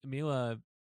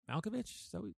Malkovich. Is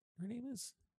that what her name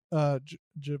is? Jovo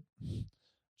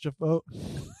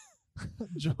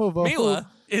Mila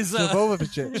is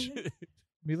Jovovich.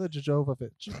 Mila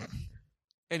Jovovich.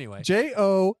 anyway.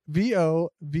 Jovovich.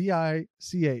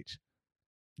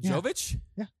 yeah. Jovich.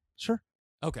 Sure.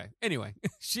 Okay. Anyway,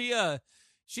 she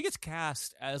gets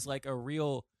cast as like a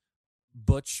real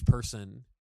butch person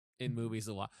in movies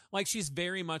a lot. Like she's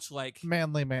very much like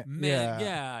Manly man. man.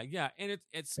 Yeah. Yeah. And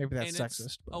it's Maybe that's and it's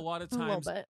sexist, a but- lot of A little times.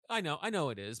 bit. I know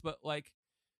it is, but like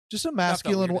just a That felt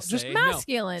masculine, weird to just say.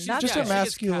 masculine. She's That's just a it. she gets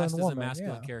masculine cast woman, as a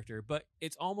masculine yeah. character, but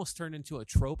it's almost turned into a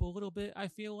trope a little bit. I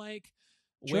feel like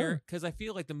Sure. because I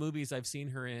feel like the movies I've seen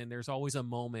her in, there's always a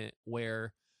moment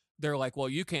where they're like, "Well,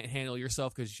 you can't handle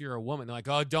yourself because you're a woman." They're like,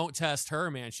 "Oh, don't test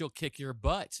her, man. She'll kick your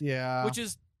butt," yeah, which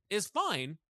is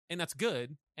fine and that's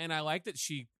good. And I like that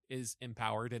she is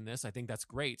empowered in this. I think that's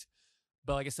great.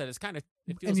 But like I said, it's kind of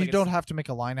it feels and like you don't have to make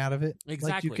a line out of it.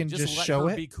 exactly. Like you can just let show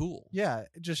her it. Be cool. Yeah,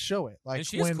 just show it. Like and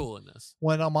she's when cool in this.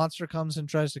 when a monster comes and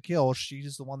tries to kill,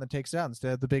 she's the one that takes it out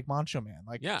instead of the big macho man.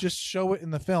 Like, Yeah. just show it in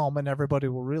the film, and everybody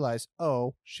will realize,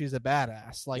 oh, she's a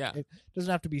badass. Like, Yeah. it doesn't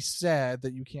have to be said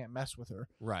that you can't mess with her,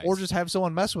 Right. or just have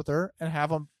someone mess with her and have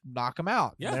them knock them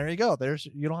out. Yeah. And there you go.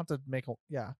 You don't have to make a.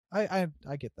 Yeah, I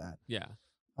get that. yeah.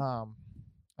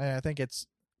 I think it's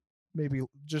maybe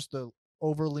just the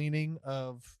overleaning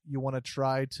of you want to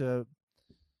try to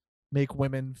make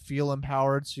women feel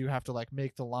empowered, so you have to like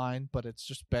make the line, but it's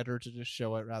just better to just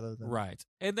show it rather than Right.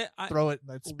 And then throw it.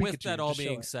 It's with Pikachu, that all just show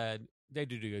being it. said, they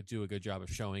do a good job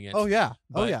of showing it. Oh yeah,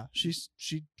 But-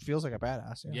 she feels like a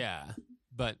badass. Yeah. Yeah.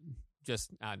 But just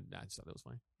I just thought it was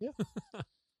funny.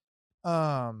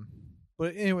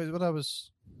 But anyways, what I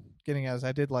was getting at is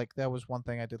I did like that was one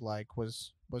thing I did like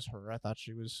was her. I thought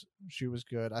she was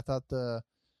good. I thought the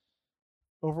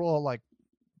overall like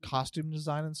costume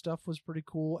design and stuff was pretty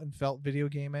cool and felt video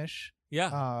game-ish.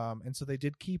 Yeah. And so they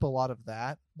did keep a lot of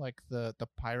that, like the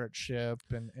pirate ship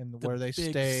and The where they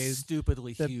big, stayed,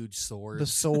 stupidly the- huge swords. the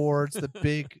swords, the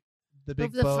big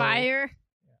Of the bow, fire.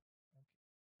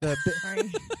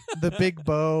 Sorry. the big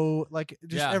bow, like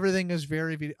just Yeah. everything is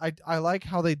very video. I like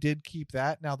how they did keep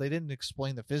that. Now they didn't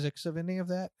explain the physics of any of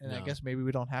that, and I No. guess maybe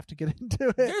we don't have to get into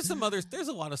it. There's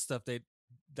a lot of stuff that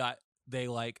they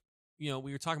like,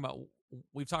 we've talked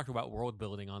about world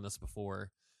building on this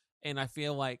before, and I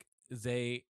feel like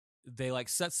they like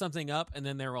set something up and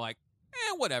then they were like,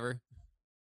 whatever.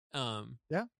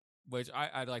 Yeah. Which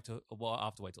I'd like to. Well, I'll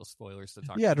have to wait till spoilers to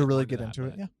talk. Yeah, to more really into get that, into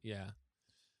it, but yeah.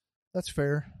 That's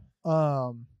fair.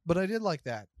 But I did like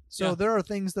that. So Yeah. there are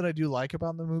things that I do like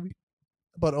about the movie,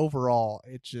 but overall,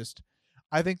 it's just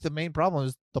I think the main problem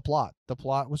is the plot. The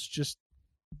plot was just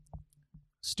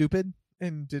stupid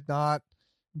and did not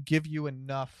give you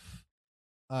enough.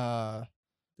 There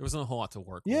wasn't a whole lot to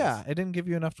work with. Yeah, it didn't give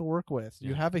you enough to work with.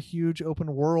 You Yeah. have a huge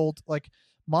open world. Like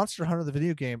Monster Hunter, the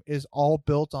video game, is all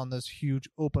built on this huge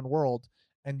open world,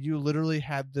 and you literally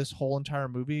had this whole entire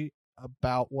movie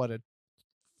about a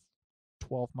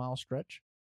 12-mile stretch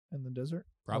in the desert.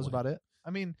 That was Probably. about it. I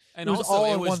mean, And it was also, all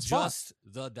it in was one spot. just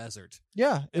the desert.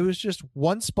 Yeah, it was just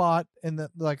one spot, and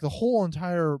the whole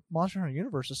entire Monster Hunter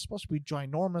universe is supposed to be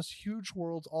ginormous, huge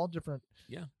worlds, all different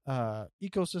Yeah.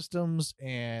 ecosystems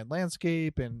and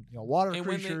landscape, and water And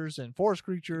when they- creatures and forest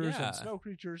creatures Yeah. and snow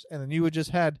creatures, and then you would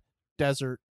just had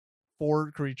desert,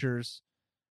 4 creatures.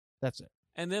 That's it.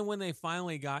 And then when they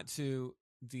finally got to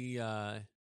the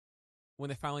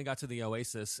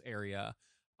Oasis area,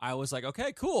 I was like,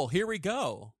 okay, cool, here we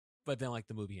go. But then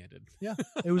the movie ended.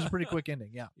 It was a pretty quick ending.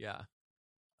 Yeah. Yeah.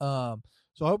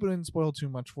 So I hope we didn't spoil too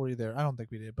much for you there. I don't think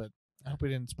we did, but I hope we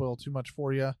didn't spoil too much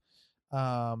for you.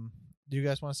 Do you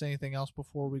guys want to say anything else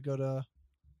before we go to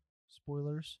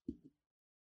spoilers?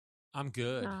 I'm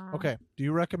good. Nah, Okay. Do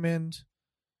you recommend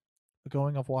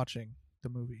going of watching the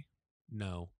movie?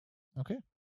 No. Okay.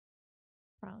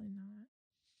 probably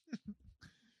not.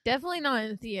 Definitely not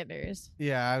in theaters.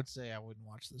 Yeah, I would say I wouldn't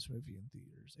watch this movie in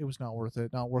theaters. It was not worth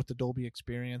it. Not worth the Dolby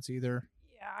experience either.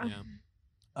 Yeah.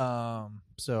 Yeah.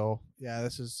 So yeah,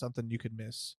 this is something you could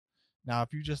miss. Now,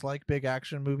 if you just like big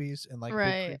action movies and like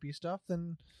Right. big creepy stuff,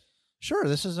 then sure,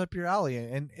 this is up your alley,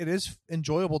 and it is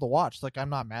enjoyable to watch. Like, I'm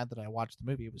not mad that I watched the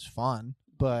movie; it was fun,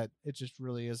 but it just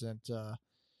really isn't.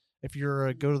 If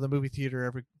you're go to the movie theater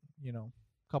every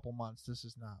couple months, this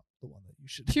is not the one that you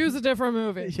should Choose a different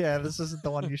movie. yeah, this isn't the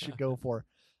one you should go for.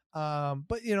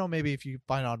 But maybe if you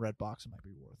find it on Redbox, it might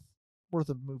be worth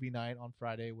a movie night on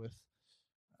Friday with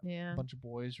Yeah. a bunch of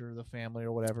boys or the family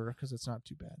or whatever, because it's not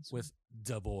too bad. So, With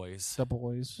the boys. the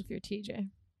boys. With your TJ.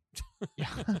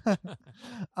 Yeah.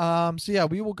 So yeah,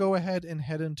 we will go ahead and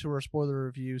head into our spoiler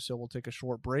review. So we'll take a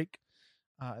short break,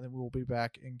 and then we will be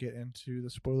back and get into the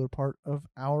spoiler part of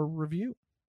our review.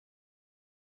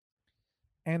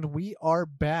 And we are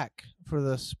back for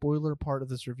the spoiler part of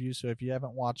this review. So if you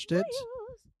haven't watched it,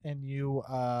 and you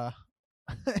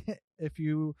if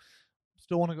you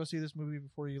still want to go see this movie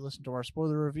before you listen to our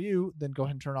spoiler review, then go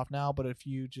ahead and turn off now. But if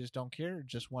you just don't care,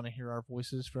 just want to hear our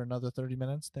voices for another 30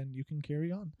 minutes, then you can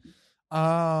carry on.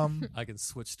 I can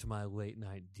switch to my late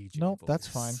night DJ. Nope, voice. that's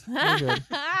fine. We're good.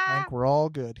 I think we're all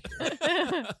good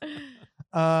here.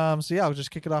 So yeah, I'll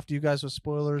just kick it off to you guys with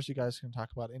spoilers. You guys can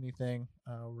talk about anything.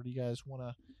 Where do you guys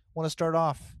want to start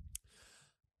off?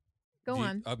 Go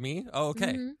on. Me? Oh,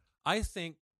 okay. Mhm. I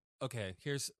think. Okay,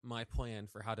 here's my plan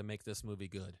for how to make this movie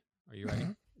good. Are you ready?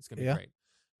 It's gonna be Yeah. great.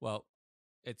 Well,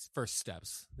 it's first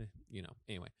steps.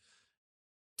 Anyway,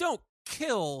 don't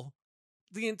kill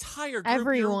the entire group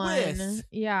Everyone. you're with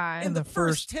Yeah. in the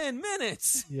first 10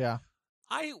 minutes. Yeah.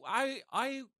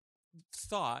 I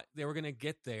thought they were gonna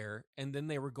get there, and then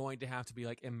they were going to have to be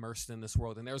like immersed in this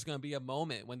world, and there was gonna be a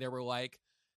moment when they were like,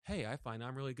 "Hey, I find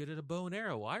I'm really good at a bow and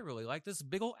arrow. I really like this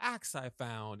big old axe I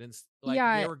found," and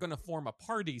Yeah. they were gonna form a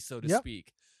party, so to Yep.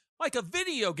 speak, like a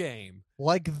video game.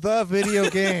 Like the video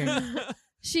game.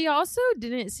 She also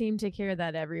didn't seem to care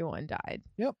that everyone died.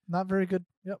 Yep. Not very good.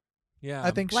 Yep. Yeah, I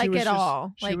think she Like was at just,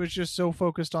 all. She Like- was just so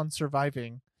focused on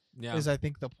surviving. yeah. Is I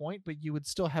think the point, but you would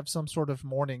still have some sort of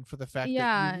mourning for the fact that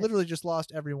Yeah. you literally just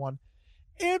lost everyone,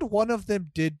 and one of them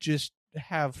did just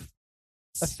have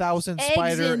 1,000 Eggs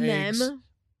spider in eggs them.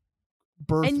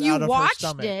 birthed And you out of her watched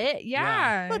stomach. it.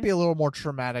 Yeah. Yeah. Might be a little more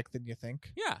traumatic than you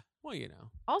think. Yeah. Well,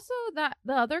 Also, that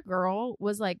the other girl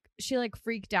was like, she like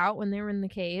freaked out when they were in the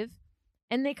cave,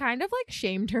 and they kind of like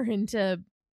shamed her into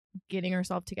getting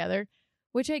herself together,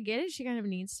 which I get it. She kind of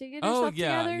needs to get herself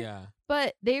together. yeah.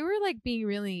 But they were like being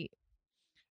really,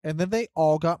 And then they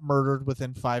all got murdered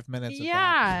within 5 minutes. Of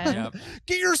Yeah. that. Yep.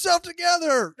 Get yourself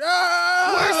together!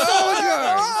 Ah! We're soldiers!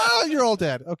 Ah! You're all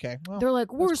dead. Okay. Well, they're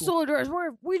like, we're that's cool. soldiers.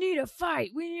 We need to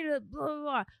fight. We need to blah, blah,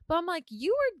 blah. But I'm like, do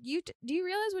you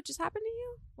realize what just happened to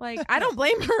you? Like, I don't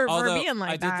blame her Although, for being like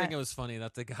I that. did think it was funny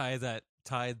that the guy that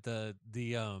tied the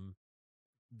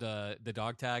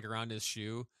dog tag around his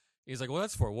shoe, he's like, "Well,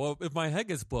 that's for well, if my head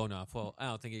gets blown off." Well, I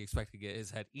don't think he expected to get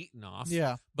his head eaten off.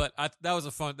 Yeah. But that was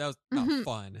that was not Mhm.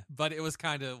 fun, but it was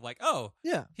kind of like, oh,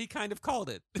 Yeah. he kind of called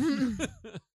it.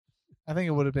 I think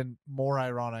it would have been more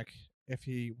ironic if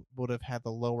he would have had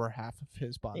the lower half of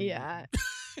his body. Yeah.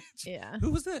 Yeah.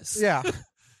 Who was this? Yeah.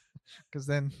 Because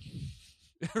then,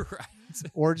 Right.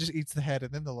 or just eats the head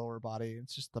and then the lower body.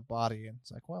 It's just the body, and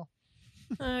it's like, well,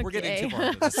 We're getting too Okay. far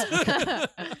into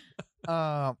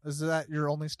this. is that your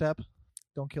only step?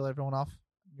 Don't kill everyone off.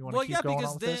 You want to Well, keep yeah, going because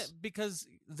on with then this? because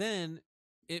then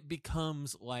it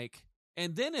becomes like,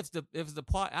 and then if the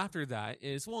plot after that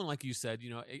is, well, like you said,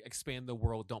 expand the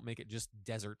world, don't make it just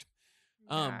desert.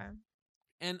 Yeah.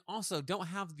 And also, don't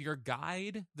have your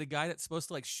guide, the guy that's supposed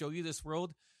to like show you this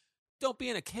world, don't be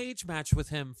in a cage match with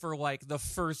him for like the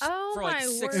first Oh, for like my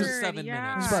 6 or word, 7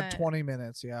 yeah. It's minutes. about 20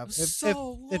 minutes, yeah.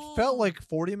 So It felt long. like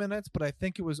 40 minutes, but I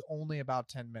think it was only about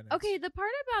 10 minutes. Okay, the part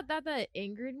about that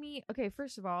angered me. Okay,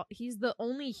 first of all, he's the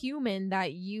only human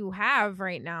that you have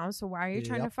right now, so why are you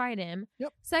trying to Yep. fight him?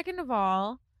 Yep. Second of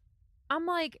all, I'm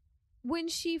like, when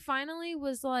she finally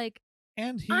was like,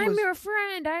 And I'm your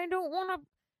friend, I don't want to.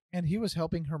 and he was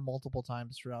helping her multiple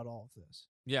times throughout all of this.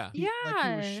 Yeah. Like he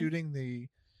was Yeah. shooting the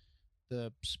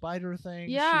spider thing.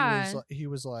 Yeah. He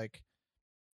was like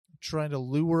trying to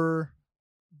lure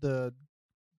the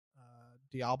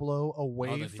Diablo away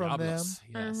Oh, the from them, Diablos.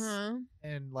 Yes. Uh-huh.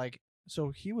 and like so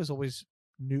he was always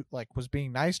was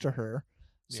being nice to her.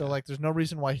 So Yeah. like there's no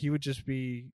reason why he would just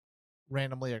be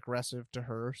randomly aggressive to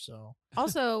her. So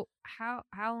Also, how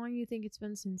long do you think it's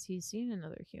been since he's seen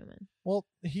another human? well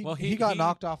he Well, he got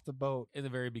knocked off the boat. In the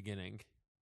very beginning.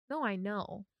 No, I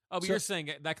know. Oh, but So- you're saying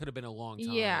that could have been a long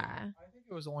time. Yeah. I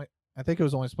think it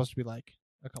was only supposed to be like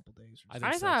a couple days. I Or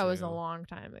think I so, thought it was too. a long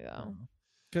time ago.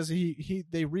 because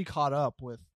they re-caught up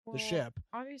with Well, the ship,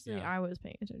 Obviously, Yeah. I was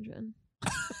paying attention.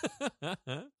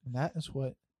 and that is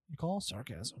what you call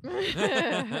sarcasm.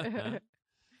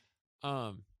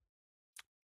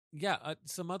 Yeah,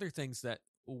 some other things that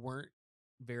weren't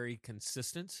very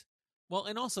consistent. Well,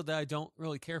 and also that I don't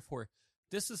really care for.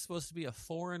 This is supposed to be a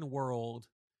foreign world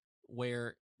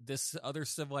where this other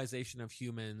civilization of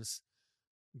humans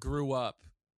grew up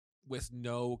with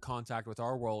no contact with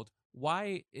our world.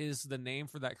 Why is the name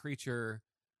for that creature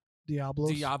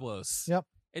Diablos. Diablos? Yep.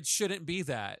 It shouldn't be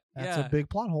that. That's yeah. a big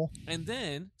plot hole. And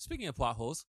then, speaking of plot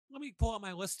holes, let me pull out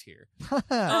my list here. All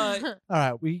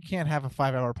right, we can't have a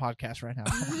 5-hour podcast right now.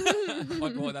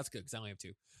 Well, that's good because I only have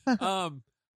two.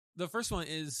 The first one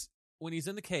is when he's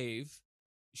in the cave,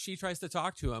 she tries to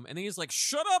talk to him, and then he's like,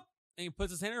 "Shut up!" And he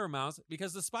puts his hand in her mouth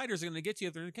because the spiders are going to get you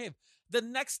if they're in the cave. The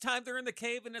next time they're in the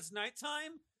cave and it's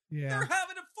nighttime, Yeah, they're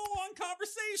having a full-on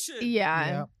conversation. yeah.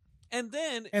 yeah. And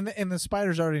then And the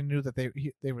spiders already knew that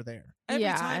they were there. every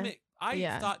Yeah. time I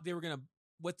Yeah. thought they were going to,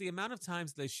 with the amount of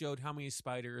times they showed how many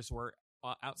spiders were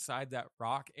outside that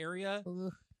rock area,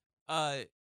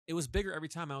 it it was bigger every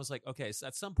time. I was like, okay, so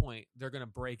at some point they're going to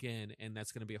break in and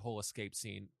that's going to be a whole escape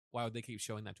scene. Why would they keep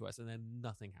showing that to us? And then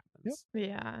nothing happens.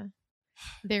 Yeah.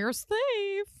 They're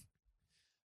safe.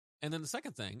 And then the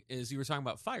second thing is you were talking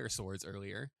about fire swords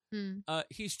earlier. Mm.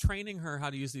 He's training her how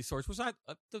to use these swords, which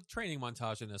the training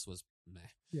montage in this was meh.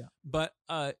 Yeah. But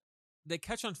they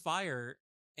catch on fire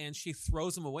and she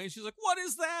throws them away and she's like, what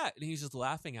is that? And he's just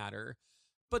laughing at her.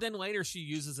 But then later she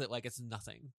uses it like it's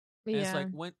nothing. And it's like,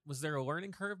 when was there a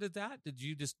learning curve to that? Did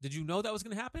you know that was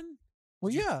going to happen?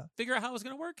 Well, Did you yeah. figure out how it was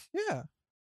going to work? Yeah.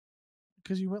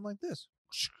 Because you went like this.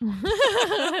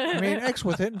 I made X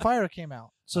with it and fire came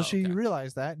out. So Oh, she okay.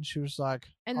 realized that and she was like,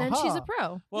 And then she's a "Aha." pro.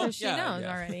 Well, Well, she yeah, knows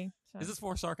yeah. already. So. Is this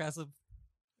more sarcasm?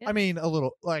 I mean, a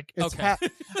little. Like, it's Okay.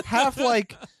 half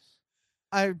like,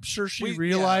 I'm sure she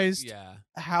realized Yeah.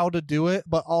 how to do it,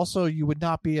 but also you would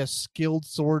not be a skilled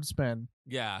swordsman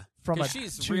Yeah. from a. Because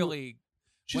she's to- really.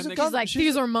 She's when a they- gun. She's like, she's,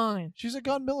 these are mine. she's a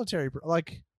gun military.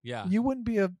 Like, Yeah. you wouldn't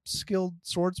be a skilled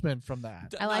swordsman from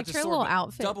that. I Not liked just her sword, little but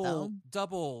outfit,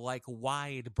 Double like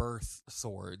wide berth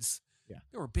swords. Yeah.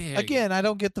 They were big. Again, I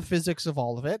don't get the physics of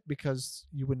all of it because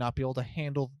you would not be able to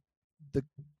handle the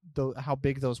how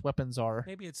big those weapons are.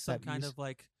 Maybe it's some that kind ease. of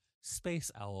like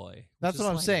space alloy. which That's is what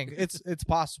I'm lighter. saying. It's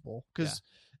possible because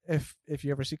if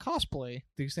you ever see cosplay,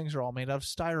 these things are all made out of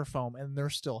styrofoam and they're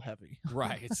still heavy.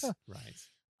 right.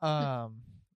 Right.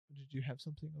 Did you have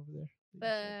something over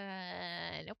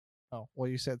there? Nope. Oh, well,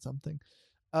 you said something.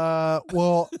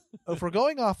 Well, if we're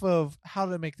going off of how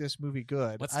to make this movie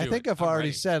good, Let's I do think it. I've I'm already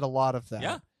ready. said a lot of that.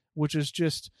 Yeah. Which is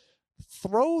just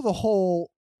throw the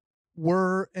whole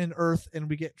we're in Earth and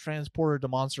we get transported to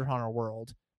Monster Hunter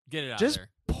World. Get it out Just there.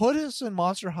 put us in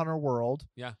Monster Hunter World.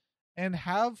 Yeah. And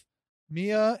have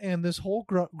Mia and this whole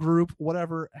group,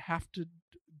 whatever, have to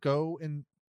go and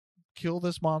kill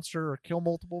this monster or kill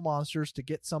multiple monsters to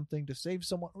get something, to save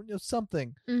someone,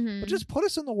 something. Mm-hmm. But just put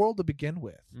us in the world to begin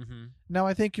with. Mm-hmm. Now,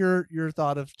 I think your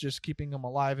thought of just keeping them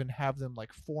alive and have them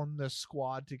like form this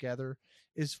squad together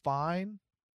is fine.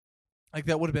 Like,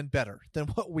 that would have been better than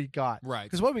what we got. Right.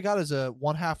 Because what we got is a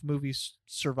 1/2 movie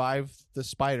survive the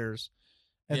spiders,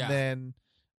 and Yeah. then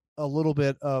a little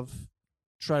bit of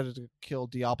try to kill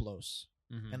Diablos,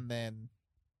 Mhm. and then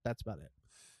that's about it.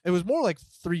 It was more like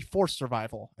 3/4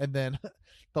 survival, and then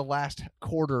the last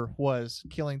quarter was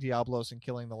killing Diablos and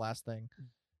killing the last thing.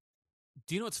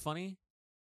 Do you know what's funny?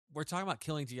 We're talking about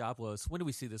killing Diablos. When did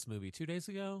we see this movie? 2 days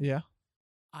ago? Yeah.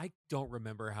 I don't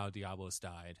remember how Diablos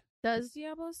died. Does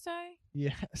Diablos die?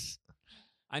 Yes.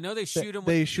 I know they shoot him.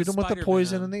 They with shoot the him with the spider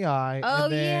poison venom. in the eye. Oh,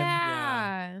 and then,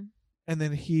 yeah. And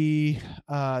then he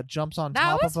jumps on That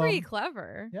top was of pretty him.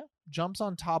 clever. Yeah, jumps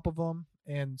on top of him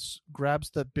and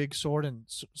grabs the big sword and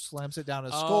slams it down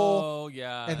his skull. Oh,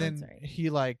 yeah. And then That's right. he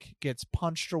like gets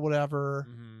punched or whatever.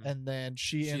 Mhm. And then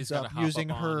she She's ends gotta up hop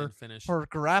using up on her and finish.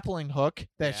 grappling hook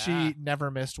that Yeah. she never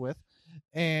missed with.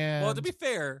 And Well, to be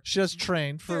fair, she does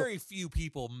train for. very few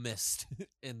people missed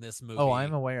in this movie. Oh,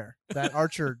 I'm aware that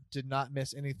Archer did not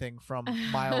miss anything from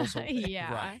miles away.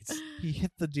 Yeah. Right. He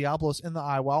hit the Diablos in the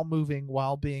eye while moving,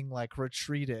 while being like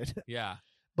retreated. Yeah.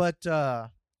 But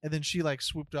and then she like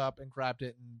swooped up and grabbed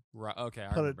it and Right. Okay. I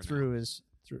put remember it now. through his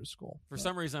skull. For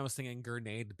some reason, I was thinking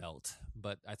grenade belt,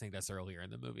 but I think that's earlier in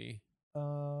the movie.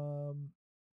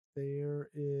 There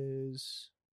is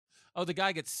Oh, the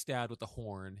guy gets stabbed with the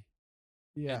horn,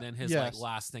 yeah, and then his yes. like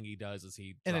last thing he does is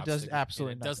he And it drops does the-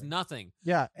 absolutely and it does nothing.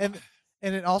 yeah, and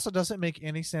it also doesn't make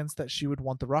any sense that she would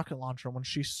want the rocket launcher when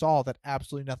she saw that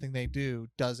absolutely nothing they do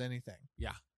does anything.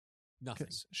 Nothing.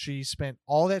 Because she spent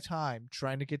all that time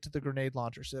trying to get to the grenade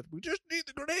launcher. Said we just need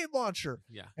the grenade launcher,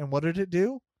 Yeah. and what did it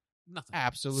do? Nothing.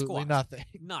 Absolutely Squat. nothing.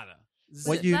 Nada.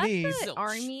 What Zip. you That's need- the Zilch.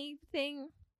 army thing.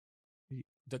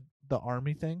 The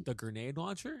army thing. The grenade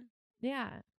launcher?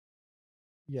 Yeah.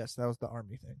 Yes, that was the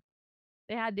army thing.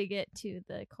 They had to get to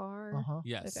the car. Uh huh.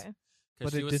 Yes. Okay. But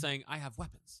Because she it was did- saying, I have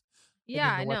weapons.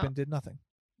 Yeah, I the know. weapon did nothing.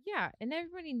 Yeah, and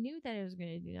everybody knew that it was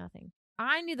going to do nothing.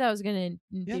 I knew that was going to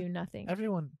Yeah, do nothing.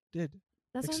 Everyone did,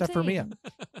 That's except what for I'm Mia.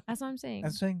 saying. That's what I'm saying.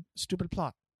 I'm saying stupid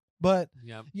plot, but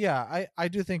Yeah. yeah, I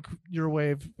do think your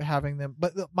way of having them.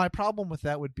 But my problem with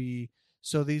that would be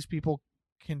so these people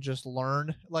can just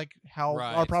learn, like how our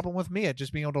Right. problem with Mia,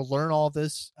 just being able to learn all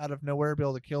this out of nowhere, be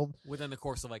able to kill. Within the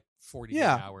course of like 40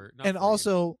 Yeah, hour. Not And 40,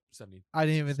 also, 70. I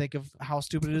didn't even think of how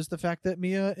stupid it is the fact that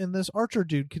Mia and this Archer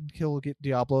dude can get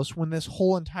Diablos when this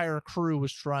whole entire crew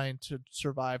was trying to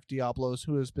survive Diablos,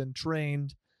 who has been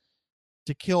trained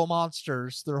to kill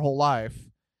monsters their whole life.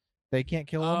 They can't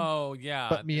kill them, Oh, yeah.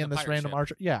 but me in and the this pirate random ship.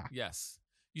 Archer, yeah. Yes.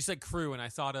 You said crew, and I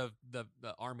thought of the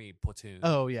army platoon.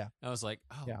 Oh yeah, I was like,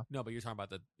 oh Yeah. no, but you're talking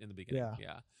about in the beginning.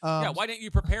 Yeah. Yeah. Why didn't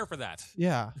you prepare for that?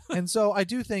 Yeah, and so I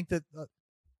do think that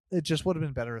it just would have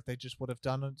been better if they just would have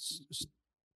done it.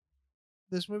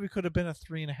 This movie could have been a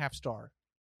 3.5 star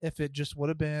if it just would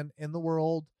have been in the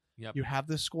world. Yep. You have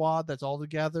this squad that's all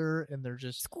together, and they're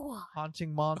just Squad.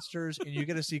 haunting monsters, and you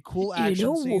get to see cool In action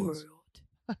a scenes. world.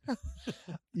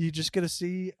 You just get to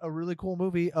see a really cool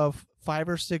movie of 5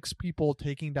 or 6 people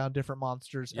taking down different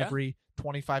monsters. Yeah. Every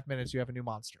 25 minutes, you have a new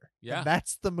monster. Yeah. And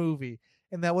that's the movie,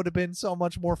 and that would have been so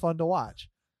much more fun to watch.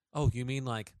 Oh, you mean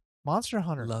like Monster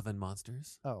Hunter. Love and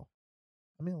Monsters? Oh,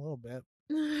 I mean a little bit.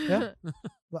 Yeah.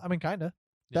 Well, I mean, kind of.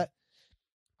 Yeah. That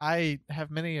I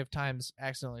have many of times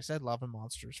accidentally said Love and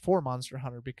Monsters for Monster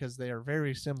Hunter because they are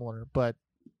very similar, but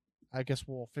I guess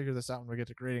we'll figure this out when we get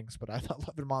to gradings. But I thought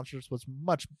Love and Monsters was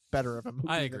much better of a movie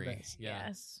I than agree. this. Yeah.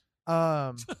 Yes.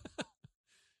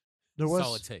 There was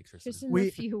Solid take, Tristan. Just in We-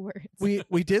 a few words.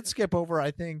 we did skip over,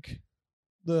 I think,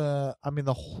 the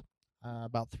whole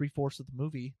about 3/4 of the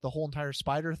movie, the whole entire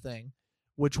spider thing,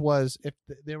 which was if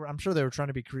they were, I'm sure they were trying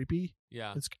to be creepy,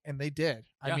 Yeah. and they did.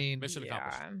 Yeah, I mean, mission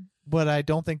accomplished. Yeah. but I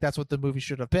don't think that's what the movie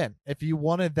should have been. If you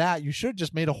wanted that, you should have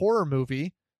just made a horror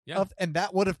movie. Yeah. And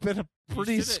that would have been a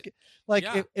pretty shoulda- like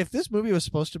yeah. if this movie was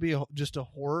supposed to be just a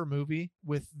horror movie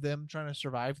with them trying to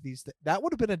survive these that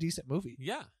would have been a decent movie.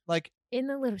 Yeah. Like In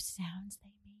the little sounds they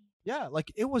made. yeah,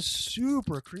 like it was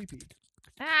super creepy.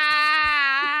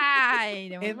 I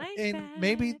don't And like and that.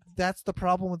 maybe that's the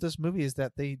problem with this movie is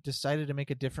that they decided to make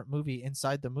a different movie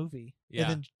inside the movie Yeah. and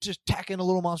then just tack in a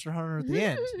little Monster Hunter at the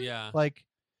end. Yeah. Like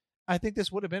I think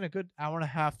this would have been a good hour and a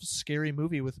half scary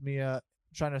movie with Mia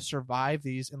trying to survive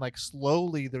these and like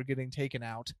slowly they're getting taken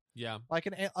out. Yeah.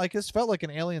 Like this felt like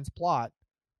an Aliens plot,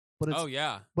 but it's Oh,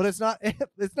 yeah. but it's not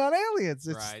it's not Aliens.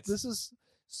 It's Right. this is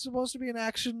supposed to be an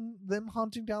action them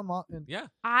hunting down Yeah.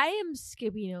 I am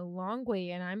skipping a long way,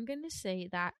 and I'm going to say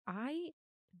that I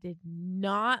did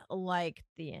not like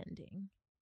the ending.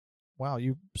 Wow,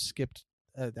 you skipped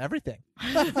everything.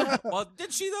 Well,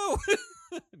 did she though?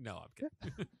 No, I'm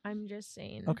kidding. I'm just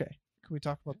saying. Okay. Can we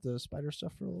talk about the spider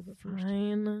stuff for a little bit first?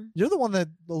 Fine. You're the one that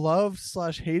loved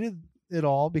 / hated it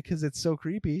all because it's so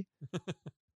creepy. Yeah.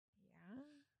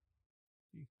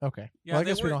 Okay. Yeah, well, I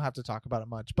they guess we were- don't have to talk about it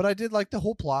much. But I did like the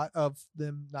whole plot of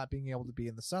them not being able to be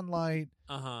in the sunlight,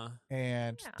 Uh-huh.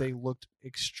 and Yeah. they looked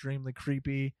extremely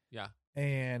creepy. Yeah.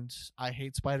 And I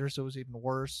hate spiders, so it was even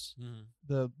worse. Mhm.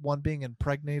 The one being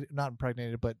not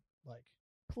impregnated, but like,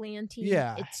 Planting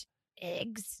Yeah. its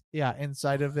eggs. yeah,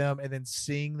 inside of them, and then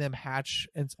seeing them hatch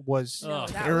was No, Ugh.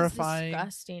 that terrifying. was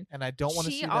disgusting. And I don't want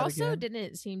to see She that also again.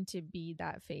 didn't seem to be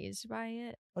that phased by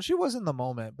it. Well, she was in the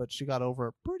moment, but she got over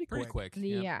it pretty Pretty quick. quick.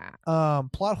 Yeah.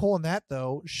 Plot hole in that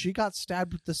though, she got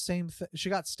stabbed with the same she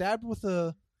got stabbed with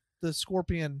the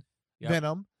scorpion Yep.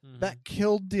 venom Mhm. that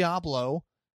killed Diablo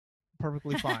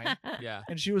perfectly fine. Yeah.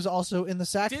 And she was also in the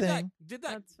sack Did thing. that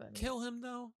That's funny. kill him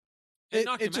though? It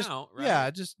knocked him just, out, right? Yeah,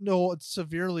 it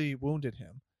severely wounded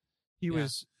him. He Yeah.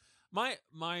 was My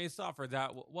thought for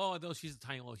that. Well, though she's a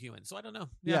tiny little human, so I don't know.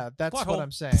 yeah, that's Plot what hole.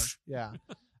 I'm saying. Yeah.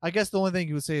 I guess the only thing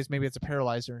you would say is maybe it's a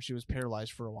paralyzer and she was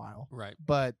paralyzed for a while. Right.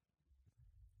 But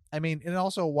I mean, and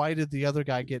also why did the other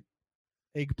guy get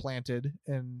eggplanted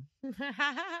and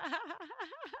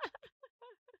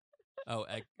Oh,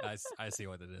 I see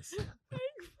what it is.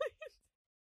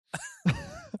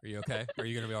 Are you okay? Are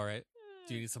you gonna be all right?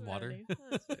 Do you need some water?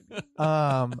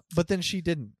 but then she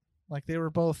didn't. Like they were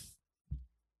both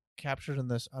captured in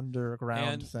this underground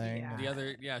And thing. Yeah. The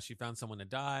other, she found someone that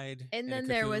died. And in a then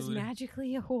there was cocoon.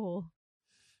 magically a hole.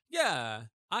 Yeah,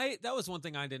 that was one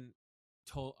thing I didn't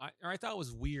I thought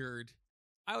was weird.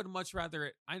 I would much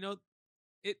rather. I know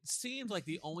it seemed like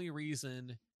the only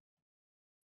reason.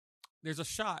 There's a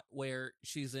shot where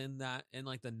she's in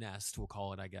like the nest, we'll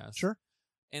call it, I guess. Sure.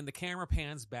 And the camera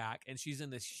pans back, and she's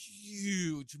in this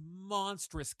huge,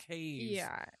 monstrous cave.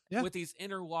 Yeah. Yeah. With these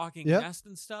interlocking Yep. nests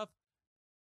and stuff.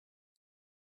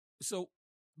 So,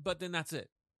 but then that's it.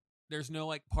 There's no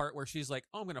like part where she's like,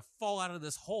 "Oh, I'm gonna fall out of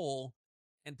this hole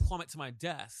and plummet to my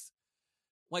death."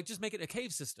 Like, just make it a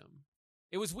cave system.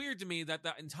 It was weird to me that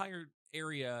entire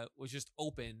area was just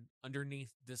open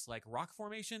underneath this like rock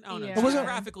formation. I don't know. Yeah. It wasn't-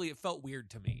 Geographically, it felt weird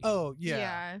to me. Oh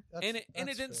yeah. And it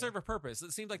That's didn't fair. serve a purpose.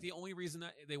 It seemed like the only reason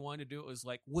that they wanted to do it was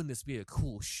like, wouldn't this be a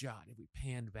cool shot if we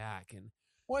panned back and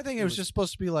Well, I think it it was was- just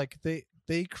supposed to be like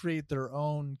they create their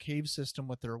own cave system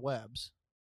with their webs,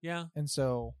 yeah. and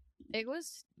so It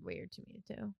was weird to me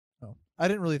too. I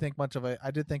didn't really think much of it.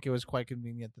 I did think it was quite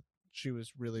convenient that she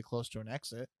was really close to an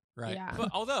exit, Right. Yeah. But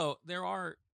although there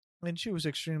are and she was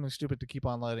extremely stupid to keep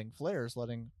on letting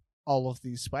all of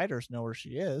these spiders know where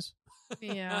she is.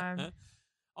 Yeah.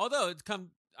 Although it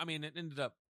ended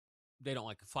up they don't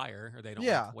like fire or they don't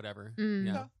Yeah. like whatever. Mm.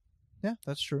 Yeah. Yeah,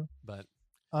 that's true. But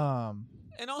Um,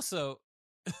 and also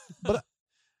But-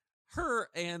 her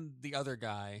and the other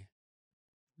guy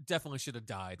definitely should have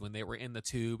died when they were in the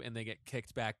tube and they get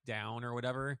kicked back down or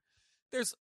whatever.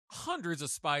 There's hundreds of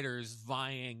spiders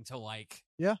vying to like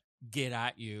Yeah. get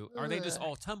at you. Are they just Ugh.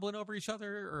 all tumbling over each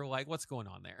other or like what's going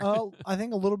on there? I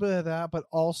think a little bit of that, but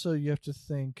also you have to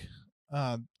think,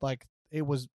 like it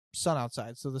was sun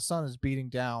outside, so the sun is beating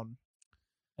down,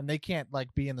 and they can't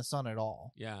like be in the sun at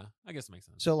all. Yeah, I guess it makes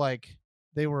sense. So like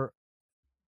they were,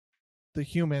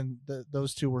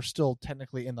 those two were still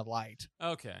technically in the light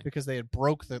Okay. because they had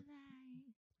broke the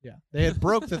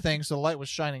thing, so the light was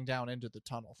shining down into the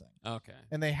tunnel thing. Okay.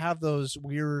 And they have those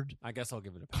weird I guess I'll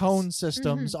give it a pass. cone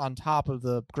systems on top of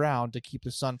the ground to keep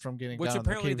the sun from getting Which down. in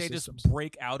apparently the cave they systems. just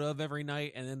break out of every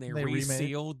night and then they They remade it.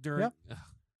 reseal during. Yep. Ugh,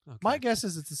 okay. My guess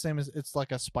is it's the same as it's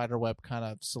like a spider web kind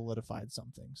of solidified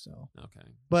something. So, Okay.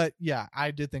 but yeah,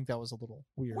 I did think that was a little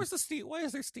weird. Where's the steam? Why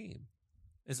is there steam?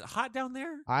 Is it hot down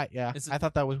there? I Is it- I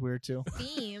thought that was weird too.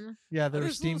 Theme. Yeah, there was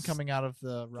there's steam little coming out of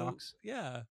the rocks.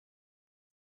 Yeah.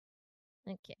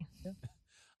 Okay.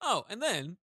 Oh, and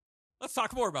then let's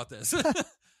talk more about this.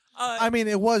 I mean,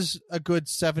 it was a good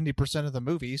 70% of the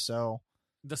movie, so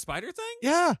the spider thing?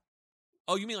 yeah.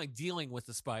 Oh, you mean like dealing with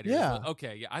the spiders? Yeah.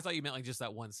 Okay. Yeah. I thought you meant like just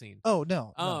that one scene. Oh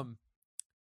no.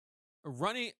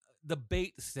 Running the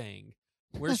bait thing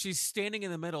where she's standing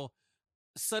in the middle.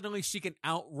 Suddenly she can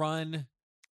outrun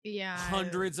Yeah.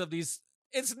 hundreds of these.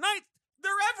 It's night.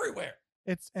 They're everywhere.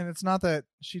 It's not that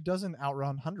she doesn't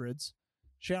outrun hundreds.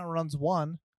 She outruns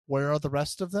one. Where are the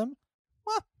rest of them?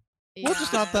 We'll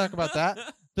just not talk about that.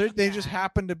 They just Yeah.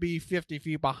 happen to be 50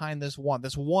 feet behind this one.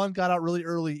 This one got out really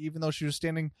early, even though she was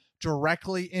standing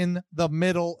directly in the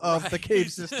middle of the Right.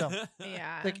 cave system.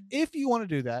 Yeah. Like, if you want to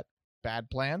do that, bad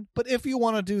plan. But if you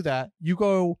want to do that, you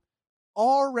go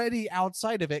already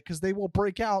outside of it because they will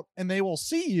break out and they will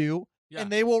see you Yeah. and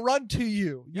they will run to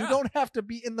you. You Yeah. don't have to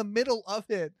be in the middle of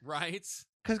it. Right.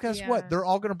 Because guess Yeah. what? They're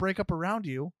all going to break up around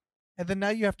you. And then now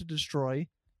you have to destroy,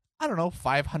 I don't know,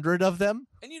 500 of them.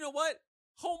 And you know what?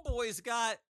 Homeboy's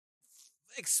got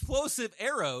explosive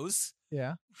arrows.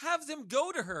 Yeah. Have them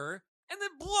go to her and then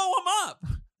blow them up.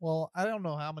 Well, I don't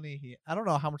know how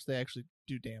much they actually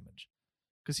do damage.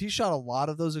 Because he shot a lot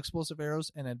of those explosive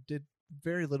arrows and it did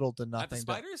very little to At the nothing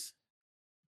spiders?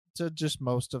 to just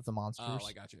most of the monsters. Oh,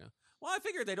 I got you. Well, I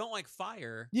figured they don't like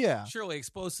fire. Yeah. Surely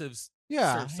explosives.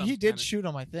 Yeah, serve some he did kind of- shoot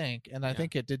them, I think, and I Yeah.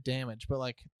 think it did damage. But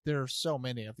like, there are so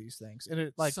many of these things, and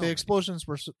it like So the many. explosions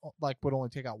were like would only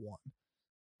take out one.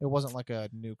 It wasn't like a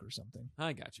nuke or something.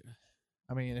 I got you.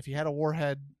 I mean, if he had a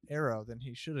warhead arrow, then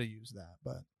he should have used that.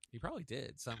 But He probably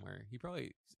did somewhere. He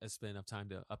probably has spent enough time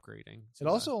to upgrading. it to,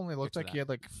 also only looked to like he that. had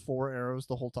like 4 arrows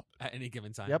the whole time, at any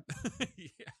given time. Yep.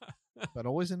 Yeah. but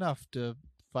always enough to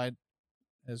fight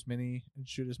as many and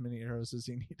shoot as many arrows as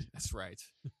he needed. That's right.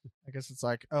 I guess it's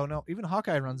like, oh no, even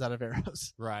Hawkeye runs out of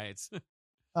arrows. Right.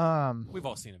 We've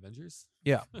all seen Avengers.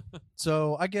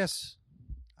 So I guess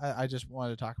I just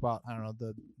wanted to talk about, I don't know,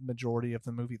 the majority of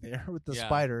the movie there with the Yeah.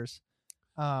 spiders.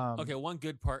 Okay, one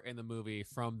good part in the movie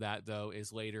from that though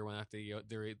is later when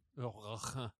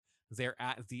they're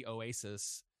at the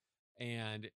Oasis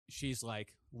and she's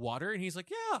like, water, and he's like,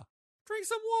 yeah, drink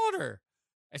some water.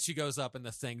 And she goes up and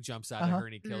the thing jumps out of Uh-huh. her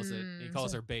and he kills it. And he Mm.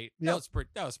 calls her bait. Yep.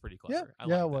 That was pretty Yeah, clever. I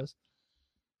yeah, it liked that. was.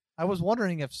 I was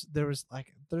wondering if there was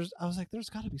like, I was like, there's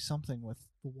got to be something with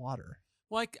the water.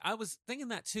 Like I was thinking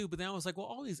that too, but then I was like, well,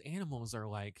 all these animals are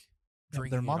like Yeah,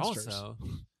 drinking they're it monsters. also.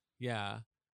 Yeah.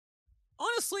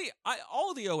 Honestly,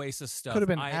 all the Oasis stuff Could have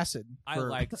been I acid. I for-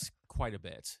 liked quite a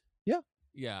bit. Yeah.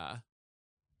 Yeah.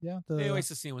 yeah, The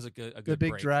Oasis scene was a good the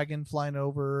big break. dragon flying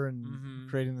over and Mhm.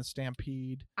 creating the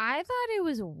stampede. I thought it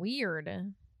was weird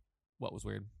What was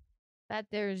weird? that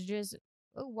there's just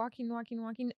walking.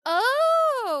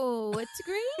 Oh, it's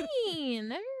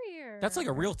green everywhere. That's like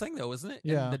a real thing though, isn't it?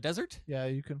 Yeah. In the desert? Yeah,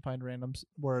 you can find randoms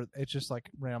where it just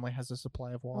like randomly has a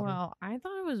supply of water. Well, I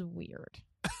thought it was weird.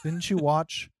 Didn't you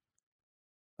watch?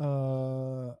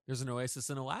 There's an Oasis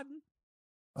in Aladdin.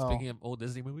 Oh, Speaking of old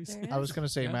Disney movies. There I was is. gonna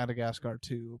say Yeah. Madagascar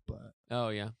too, but Oh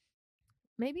yeah.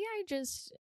 Maybe I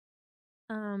just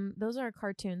those are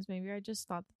cartoons. Maybe I just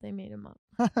thought that they made them up.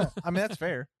 I mean that's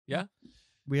fair. Yeah.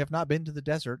 We have not been to the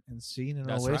desert and seen an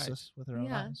That's right. oasis with our own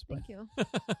Yeah, eyes. But thank you.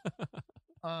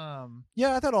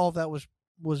 yeah, I thought all of that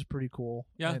was pretty cool.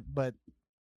 Yeah. but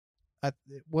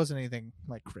it wasn't anything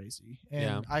like crazy. And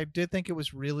Yeah. I did think it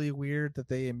was really weird that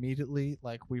they immediately,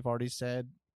 like we've already said,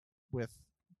 with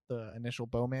the initial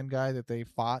Bowman guy that they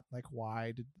fought. Like,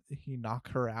 why did he knock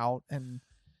her out? And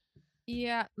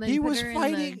Yeah, he was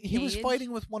fighting. He was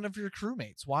fighting with one of your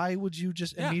crewmates. Why would you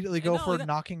just Yeah, immediately and go not for only that-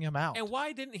 knocking him out? And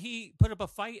why didn't he put up a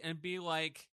fight and be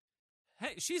like,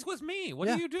 "Hey, she's with me. What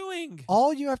Yeah. are you doing?"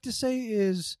 All you have to say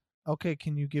is, "Okay,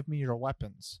 can you give me your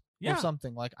weapons?" Yeah. Or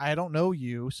something like, "I don't know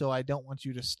you, so I don't want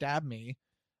you to stab me,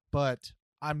 but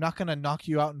I'm not going to knock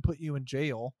you out and put you in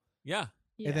jail." Yeah,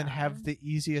 And then have the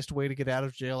easiest way to get out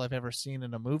of jail I've ever seen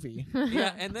in a movie.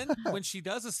 yeah. And then when she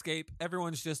does escape,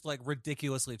 everyone's just like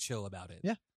ridiculously chill about it.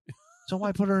 Yeah. So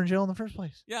why put her in jail in the first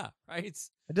place? Yeah, right.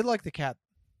 I did like the cat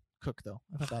cook though.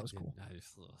 I thought that was cool.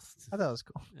 I thought it was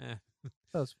cool. Eh.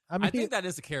 That was, I think that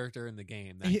is a character in the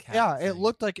game. That cat yeah, it thing.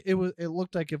 looked like it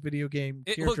looked like a video game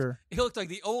It character. He looked like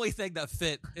the only thing that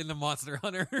fit in the Monster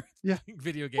Hunter Yeah.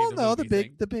 video game. Well, no, the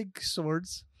movie thing. big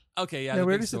swords, Okay, yeah, Yeah, the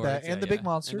we big already said that, swords, and yeah, the big yeah.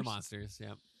 monsters. And the monsters,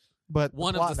 yeah. but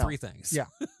One plot, of the no. three things. Yeah.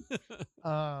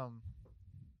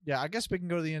 Yeah, I guess we can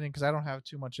go to the ending because I don't have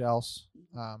too much else.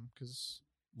 Because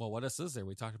Well, what else is there?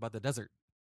 We talked about the desert.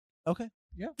 okay,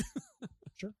 yeah,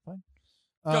 sure, fine.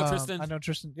 Go, Tristan. I know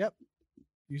Tristan. Yep.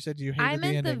 You said you hated I the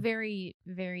meant the ending. very,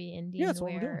 very ending Yeah, that's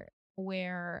what we're doing.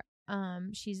 where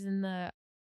she's in the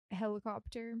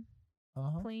helicopter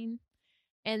Uh-huh. plane,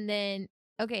 and then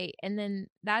and then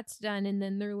that's done, and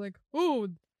then they're like, oh,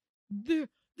 the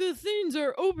things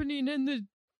are opening, and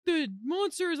the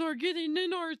monsters are getting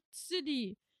in our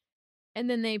city, and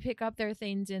then they pick up their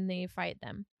things and they fight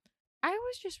them. I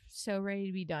was just so ready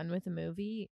to be done with the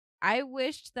movie. I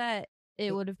wished that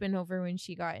it would have been over when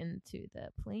she got into the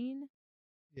plane.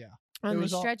 Yeah. On It the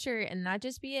was all- stretcher, and that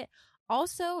just be it.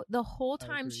 Also, the whole I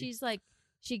time agree. she's like,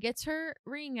 she gets her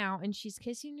ring out and she's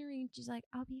kissing the ring. She's like,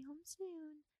 I'll be home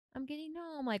soon. I'm getting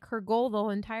home. Like, her goal the whole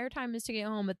entire time is to get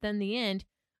home. But then the end,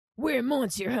 we're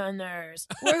monster hunters.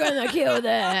 We're going to kill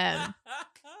them.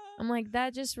 I'm like,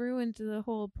 that just ruined the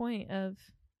whole point of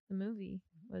the movie,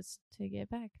 was to get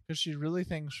back. Because she really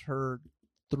thinks her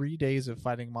 3 days of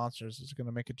fighting monsters is going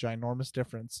to make a ginormous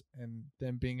difference in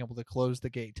them being able to close the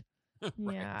gate.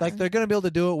 Right. Yeah. Like, they're going to be able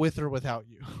to do it with or without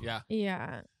you. Yeah.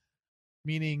 Yeah.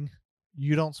 Meaning,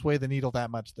 you don't sway the needle that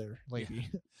much there, lady.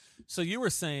 So you were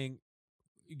saying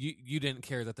you didn't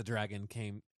care that the dragon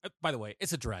came. By the way,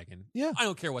 it's a dragon. Yeah. I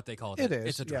don't care what they call it. It is.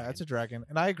 It's a dragon. Yeah, it's a dragon.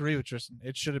 And I agree with Tristan.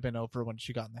 It should have been over when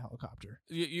she got in the helicopter.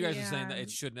 You guys are saying that Yeah. it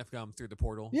shouldn't have come through the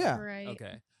portal. Yeah. Right.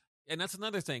 Okay. And that's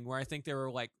another thing where I think they were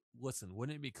like, listen,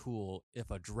 wouldn't it be cool if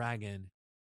a dragon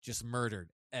just murdered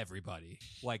everybody?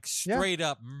 Like, Yeah. straight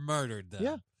up murdered them.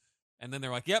 Yeah. And then they're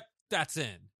like, yep, that's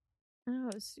in. Oh,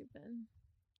 it was stupid.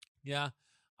 Yeah.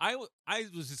 I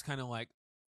was just kind of like,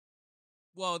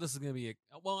 well, this is going to be and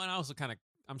I also kind of,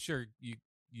 I'm sure you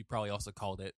probably also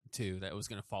called it too, that it was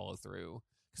going to follow through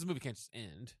because the movie can't just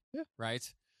end. Yeah. Right.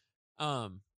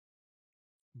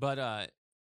 But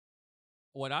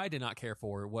what I did not care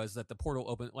for was that the portal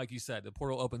opened, like you said, the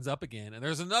portal opens up again and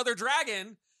there's another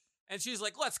dragon and she's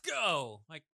like, let's go.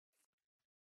 Like,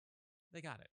 they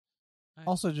got it.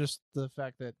 Also, just the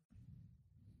fact that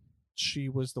she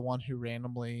was the one who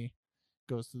randomly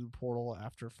goes through the portal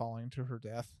after falling to her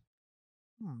death.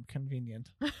 Convenient.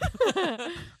 I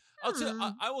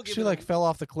will give She it like fell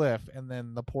off the cliff, and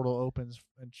then the portal opens,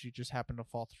 and she just happened to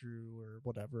fall through or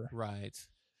whatever. Right.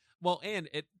 Well, and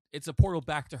it's a portal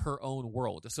back to her own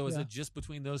world. So is Yeah. it just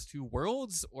between those two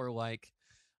worlds, or like?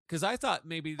 Because I thought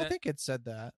maybe I think it said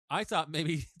that. I thought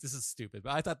maybe this is stupid,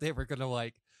 but I thought they were gonna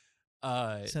like,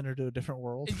 Send her to a different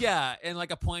world. yeah, and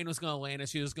like a plane was gonna land, and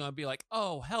she was gonna be like,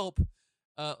 "Oh, help!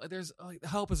 There's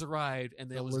help has arrived,ed," and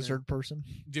they The was lizard person.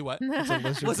 gonna do what? It's a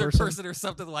lizard, Lizard person. person or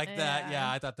something like that. Yeah.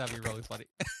 Yeah, I thought that'd be really funny.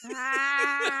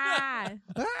 Ah.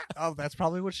 Oh, that's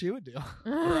probably what she would do.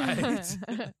 Right.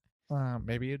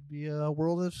 Maybe it'd be a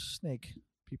world of snake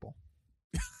people.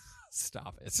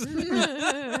 Stop it.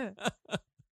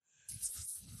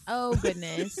 Oh,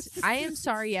 goodness. I am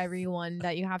sorry, everyone,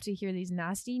 that you have to hear these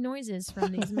nasty noises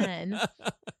from these men.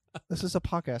 This is a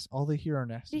podcast. All they hear are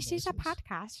nasty This is a noises.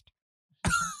 podcast.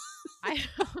 I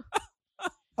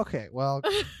Okay, well,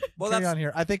 Well, carry that's on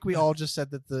here. I think we all just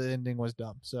said that the ending was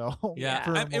dumb. So yeah.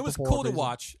 for It was multiple cool to reasons.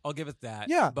 watch. I'll give it that.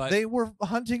 Yeah, but they were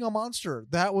hunting a monster.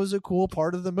 That was a cool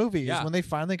part of the movie. Yeah. Is when they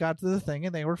finally got to the thing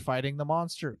and they were fighting the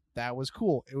monster. That was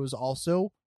cool. It was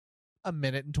also a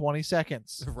minute and 20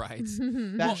 seconds. right.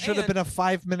 That Well, should have and- been a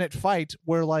 5-minute fight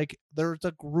where like there's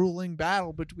a grueling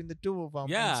battle between the two of them.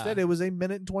 Yeah. Instead, it was a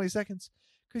minute and 20 seconds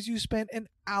because you spent an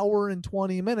hour and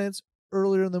 20 minutes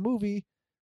earlier in the movie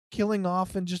killing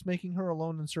off and just making her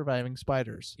alone and surviving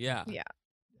spiders. Yeah.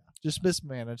 Just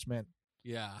mismanagement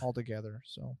Yeah. altogether.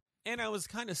 So And I was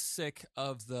kind of sick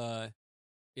of the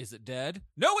is it dead?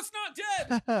 No, it's not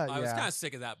dead. I was Yeah. kind of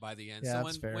sick of that by the end. Yeah, So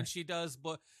that's fair. when she does,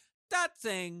 that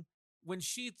thing, when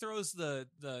she throws the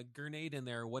grenade in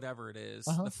there, whatever it is,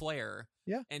 Uh-huh. the flare,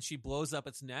 Yeah. and she blows up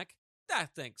its neck,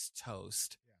 that thing's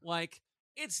toast. Like,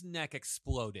 its neck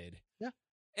exploded. Yeah.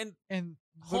 And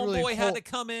literally Homeboy had to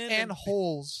come in and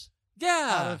holes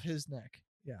yeah. out of his neck.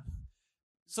 Yeah.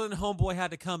 So then Homeboy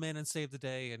had to come in and save the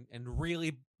day and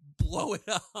really blow it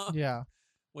up Yeah.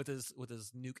 with his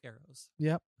nuke arrows.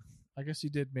 Yep. I guess he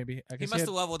did maybe. I He guess must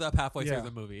have leveled up halfway Yeah. through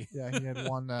the movie. Yeah, he had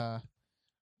one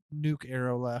nuke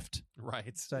arrow left. Right.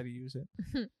 Decided to use it.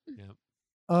 Yep.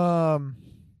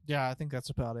 Yeah, I think that's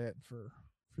about it for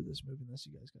this movie. Unless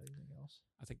you guys got anything else.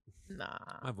 I think Nah.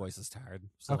 my voice is tired.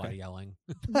 There's a lot Okay. of yelling.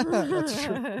 That's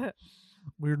true.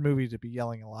 Weird movie to be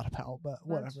yelling a lot about, but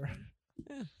That's whatever.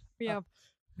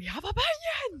 We have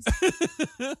opinions.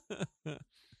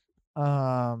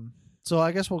 So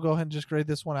I guess we'll go ahead and just grade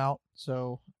this one out.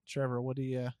 So Trevor, what do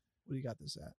you got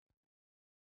this at?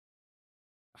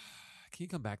 Can you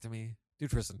come back to me? Do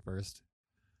Tristan first.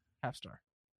 Half star.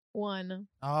 1.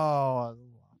 Oh,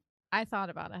 I thought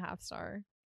about a half star,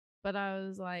 but I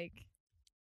was like,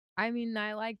 I mean,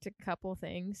 I liked a couple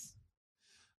things.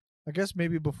 I guess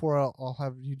maybe before I'll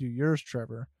have you do yours,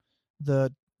 Trevor.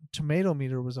 The tomato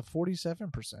meter was a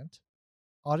 47%.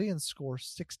 Audience score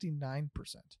 69%.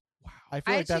 Wow. I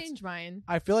feel I like that's changed mine.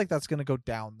 I feel like that's going to go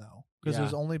down though, because Yeah.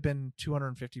 there's only been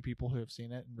 250 people who have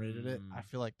seen it and rated it. Mm. I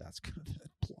feel like that's going to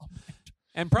plummet.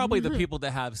 And probably the people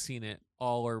that have seen it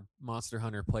all are Monster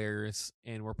Hunter players,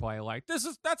 and we're probably like,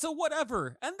 that's a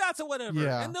whatever, and that's a whatever,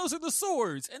 Yeah. and those are the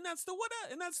swords, and that's the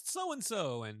and that's so and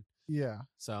so, and Yeah,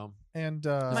 so and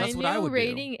My that's what I new would do.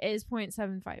 rating is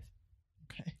 0.75.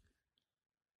 okay.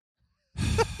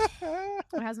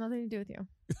 It has nothing to do with you.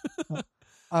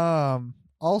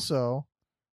 Also,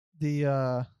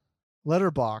 the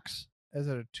letterbox is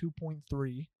at a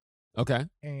 2.3 okay.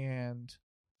 and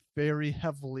very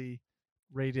heavily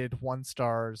rated 1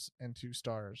 stars and 2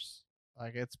 stars.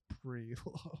 Like, it's pretty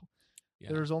low.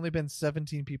 Yeah. There's only been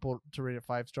 17 people to rate it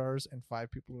 5 stars and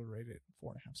 5 people to rate it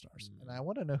 4.5 stars. And I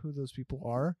want to know who those people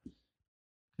are,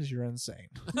 because you're insane.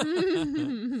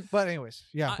 But anyways,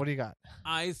 yeah. What do you got?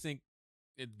 I think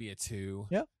it'd be a 2.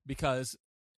 Yeah. Because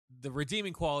the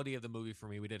redeeming quality of the movie for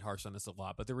me, we did harsh on this a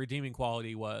lot, but the redeeming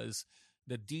quality was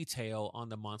the detail on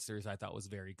the monsters. I thought was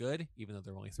very good, even though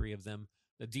there were only 3 of them.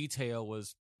 The detail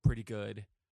was pretty good.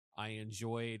 I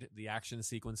enjoyed the action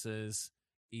sequences,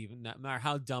 even no matter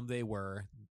how dumb they were.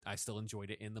 I still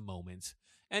enjoyed it in the moment.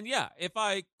 And yeah, if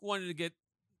I wanted to get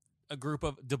a group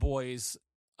of Du Bois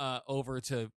over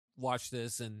to watch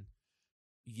this and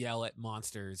yell at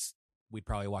monsters, we'd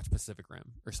probably watch Pacific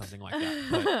Rim or something like that.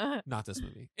 But not this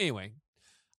movie. Anyway,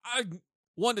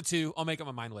 1 to 2. I'll make up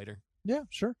my mind later. Yeah,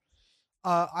 sure.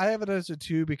 I have it as a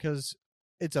 2 because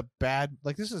it's a bad,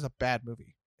 like, this is a bad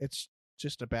movie. It's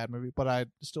just a bad movie, but I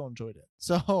still enjoyed it.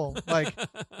 So, like,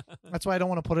 that's why I don't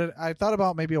want to put it. I thought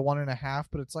about maybe a 1.5,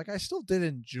 but it's like I still did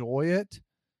enjoy it.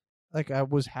 Like, I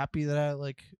was happy that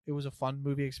it was a fun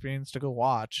movie experience to go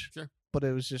watch. Sure. But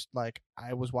it was just like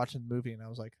I was watching the movie and I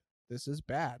was like, this is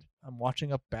bad. I'm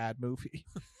watching a bad movie.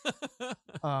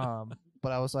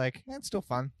 But I was like, it's still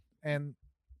fun. And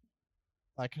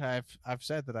like I've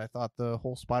said that I thought the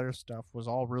whole spider stuff was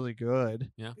all really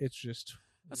good. Yeah. It's just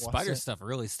That spider stuff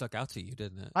really stuck out to you,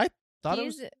 didn't it? thought it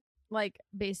was He's like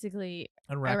basically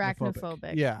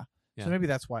arachnophobic. Yeah. Yeah. So maybe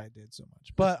that's why I did so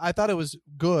much. But I thought it was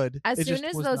good. as It soon just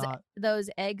as was those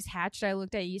eggs hatched, I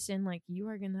looked at Easton like, you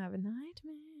are gonna have a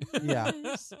nightmare. Yeah.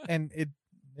 And it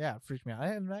freaked me out. I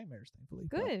had nightmares, thankfully.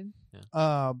 Good.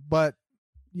 But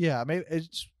yeah, maybe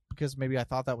it's because maybe I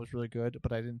thought that was really good,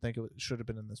 but I didn't think it should have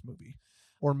been in this movie.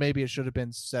 Or maybe it should have been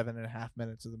 7.5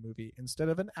 minutes of the movie instead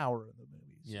of an hour of the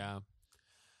movie. Yeah.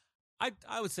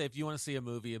 I would say if you want to see a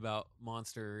movie about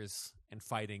monsters and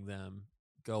fighting them,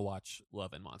 go watch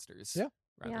Love and Monsters. Yeah.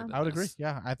 rather Yeah. than I would agree. this.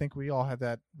 Yeah, I think we all had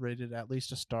that rated at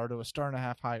least a star to a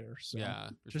 1.5 higher. So Yeah.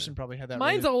 for Tristan sure. probably had that.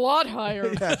 Mine's a rated, lot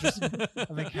higher. Yeah, Tristan, I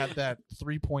think had that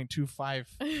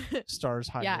 3.25 stars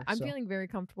higher. Yeah, I'm so. feeling very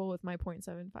comfortable with my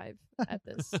 0.75 at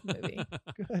this movie.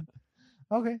 Good.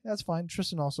 Okay, that's fine.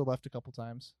 Tristan also left a couple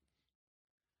times.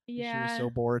 She Yeah. was so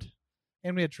bored.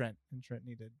 And we had Trent, and Trent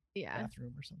needed Yeah.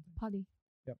 bathroom or something. Potty.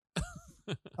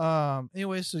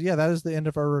 Anyway, so yeah, that is the end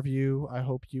of our review. I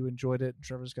hope you enjoyed it.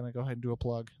 Trevor's gonna go ahead and do a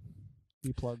plug.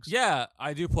 Do plugs. Yeah,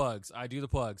 I do plugs. I do the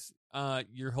plugs.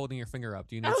 You're holding your finger up.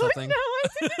 Do you need Oh, something? no,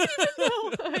 I didn't even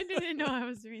know. I didn't know I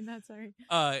was doing that. Sorry.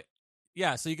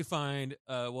 Yeah, so you can find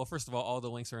well, first of all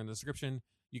the links are in the description.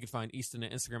 You can find Easton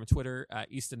on Instagram and Twitter at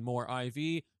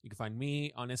EastonMooreIV. You can find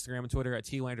me on Instagram and Twitter at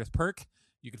TLandersPerk.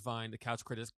 You can find the Couch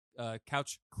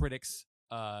Critics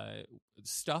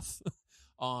stuff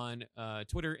on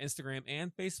Twitter, Instagram,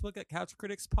 and Facebook at Couch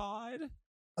Critics Pod.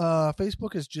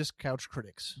 Facebook is just Couch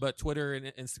Critics. But Twitter and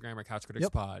Instagram are Couch Critics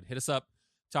Pod. Hit us up.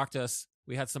 Talk to us.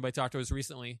 We had somebody talk to us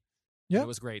recently. Yeah, it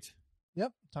was great.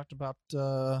 Yep, talked about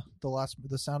the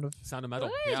sound of Metal.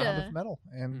 Good. Yeah. Sound of Metal,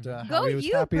 and Go how he was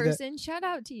you, happy person. Shout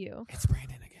out to you. It's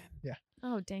Brandon again.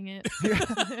 Oh, dang it.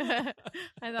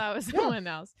 I thought it was someone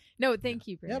else. No, thank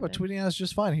you, Brandon. Yeah, but tweeting at us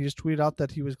just fine. He just tweeted out that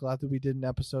he was glad that we did an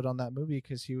episode on that movie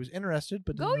because he was interested,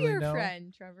 but didn't Go really your know,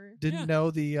 friend, Trevor. didn't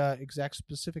know the exact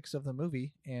specifics of the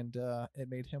movie, and it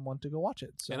made him want to go watch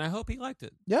it. So And I hope he liked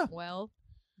it. yeah, Well,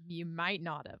 you might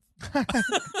not have.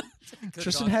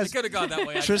 Tristan could have gone that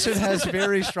way. Tristan has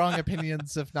very strong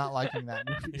opinions of not liking that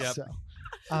movie. Yep. So,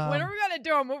 When are we going to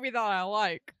do a movie that I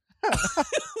like?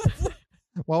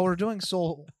 while we're doing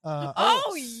Soul,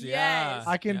 Oh, yeah. yes.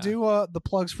 I can do the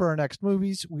plugs for our next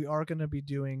movies. We are going to be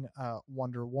doing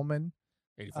Wonder Woman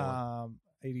 84.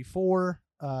 84.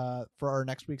 For our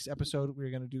next week's episode, we're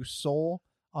going to do Soul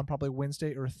on probably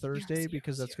Wednesday or Thursday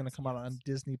because that's going to come out on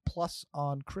Disney Plus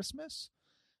on Christmas.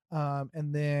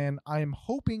 And then I'm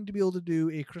hoping to be able to do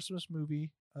a Christmas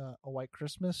movie, A White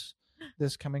Christmas,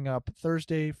 this coming up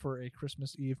Thursday for a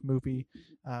Christmas Eve movie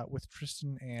with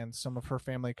Tristan and some of her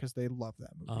family because they love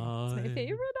that movie. It's my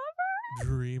favorite ever.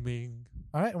 Dreaming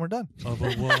All right, and we're done. of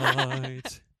a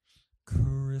white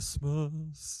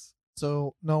Christmas.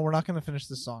 So, no, we're not going to finish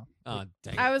this song. Oh,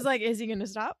 dang I it. was like, is he going to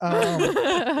stop?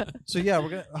 So yeah, we're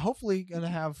gonna hopefully gonna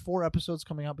have 4 episodes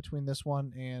coming out between this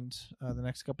one and the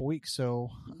next couple weeks. So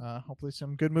hopefully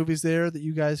some good movies there that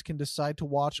you guys can decide to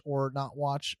watch or not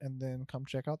watch, and then come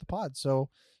check out the pod. So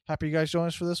happy you guys joined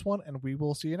us for this one, and we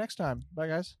will see you next time. Bye,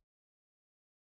 guys.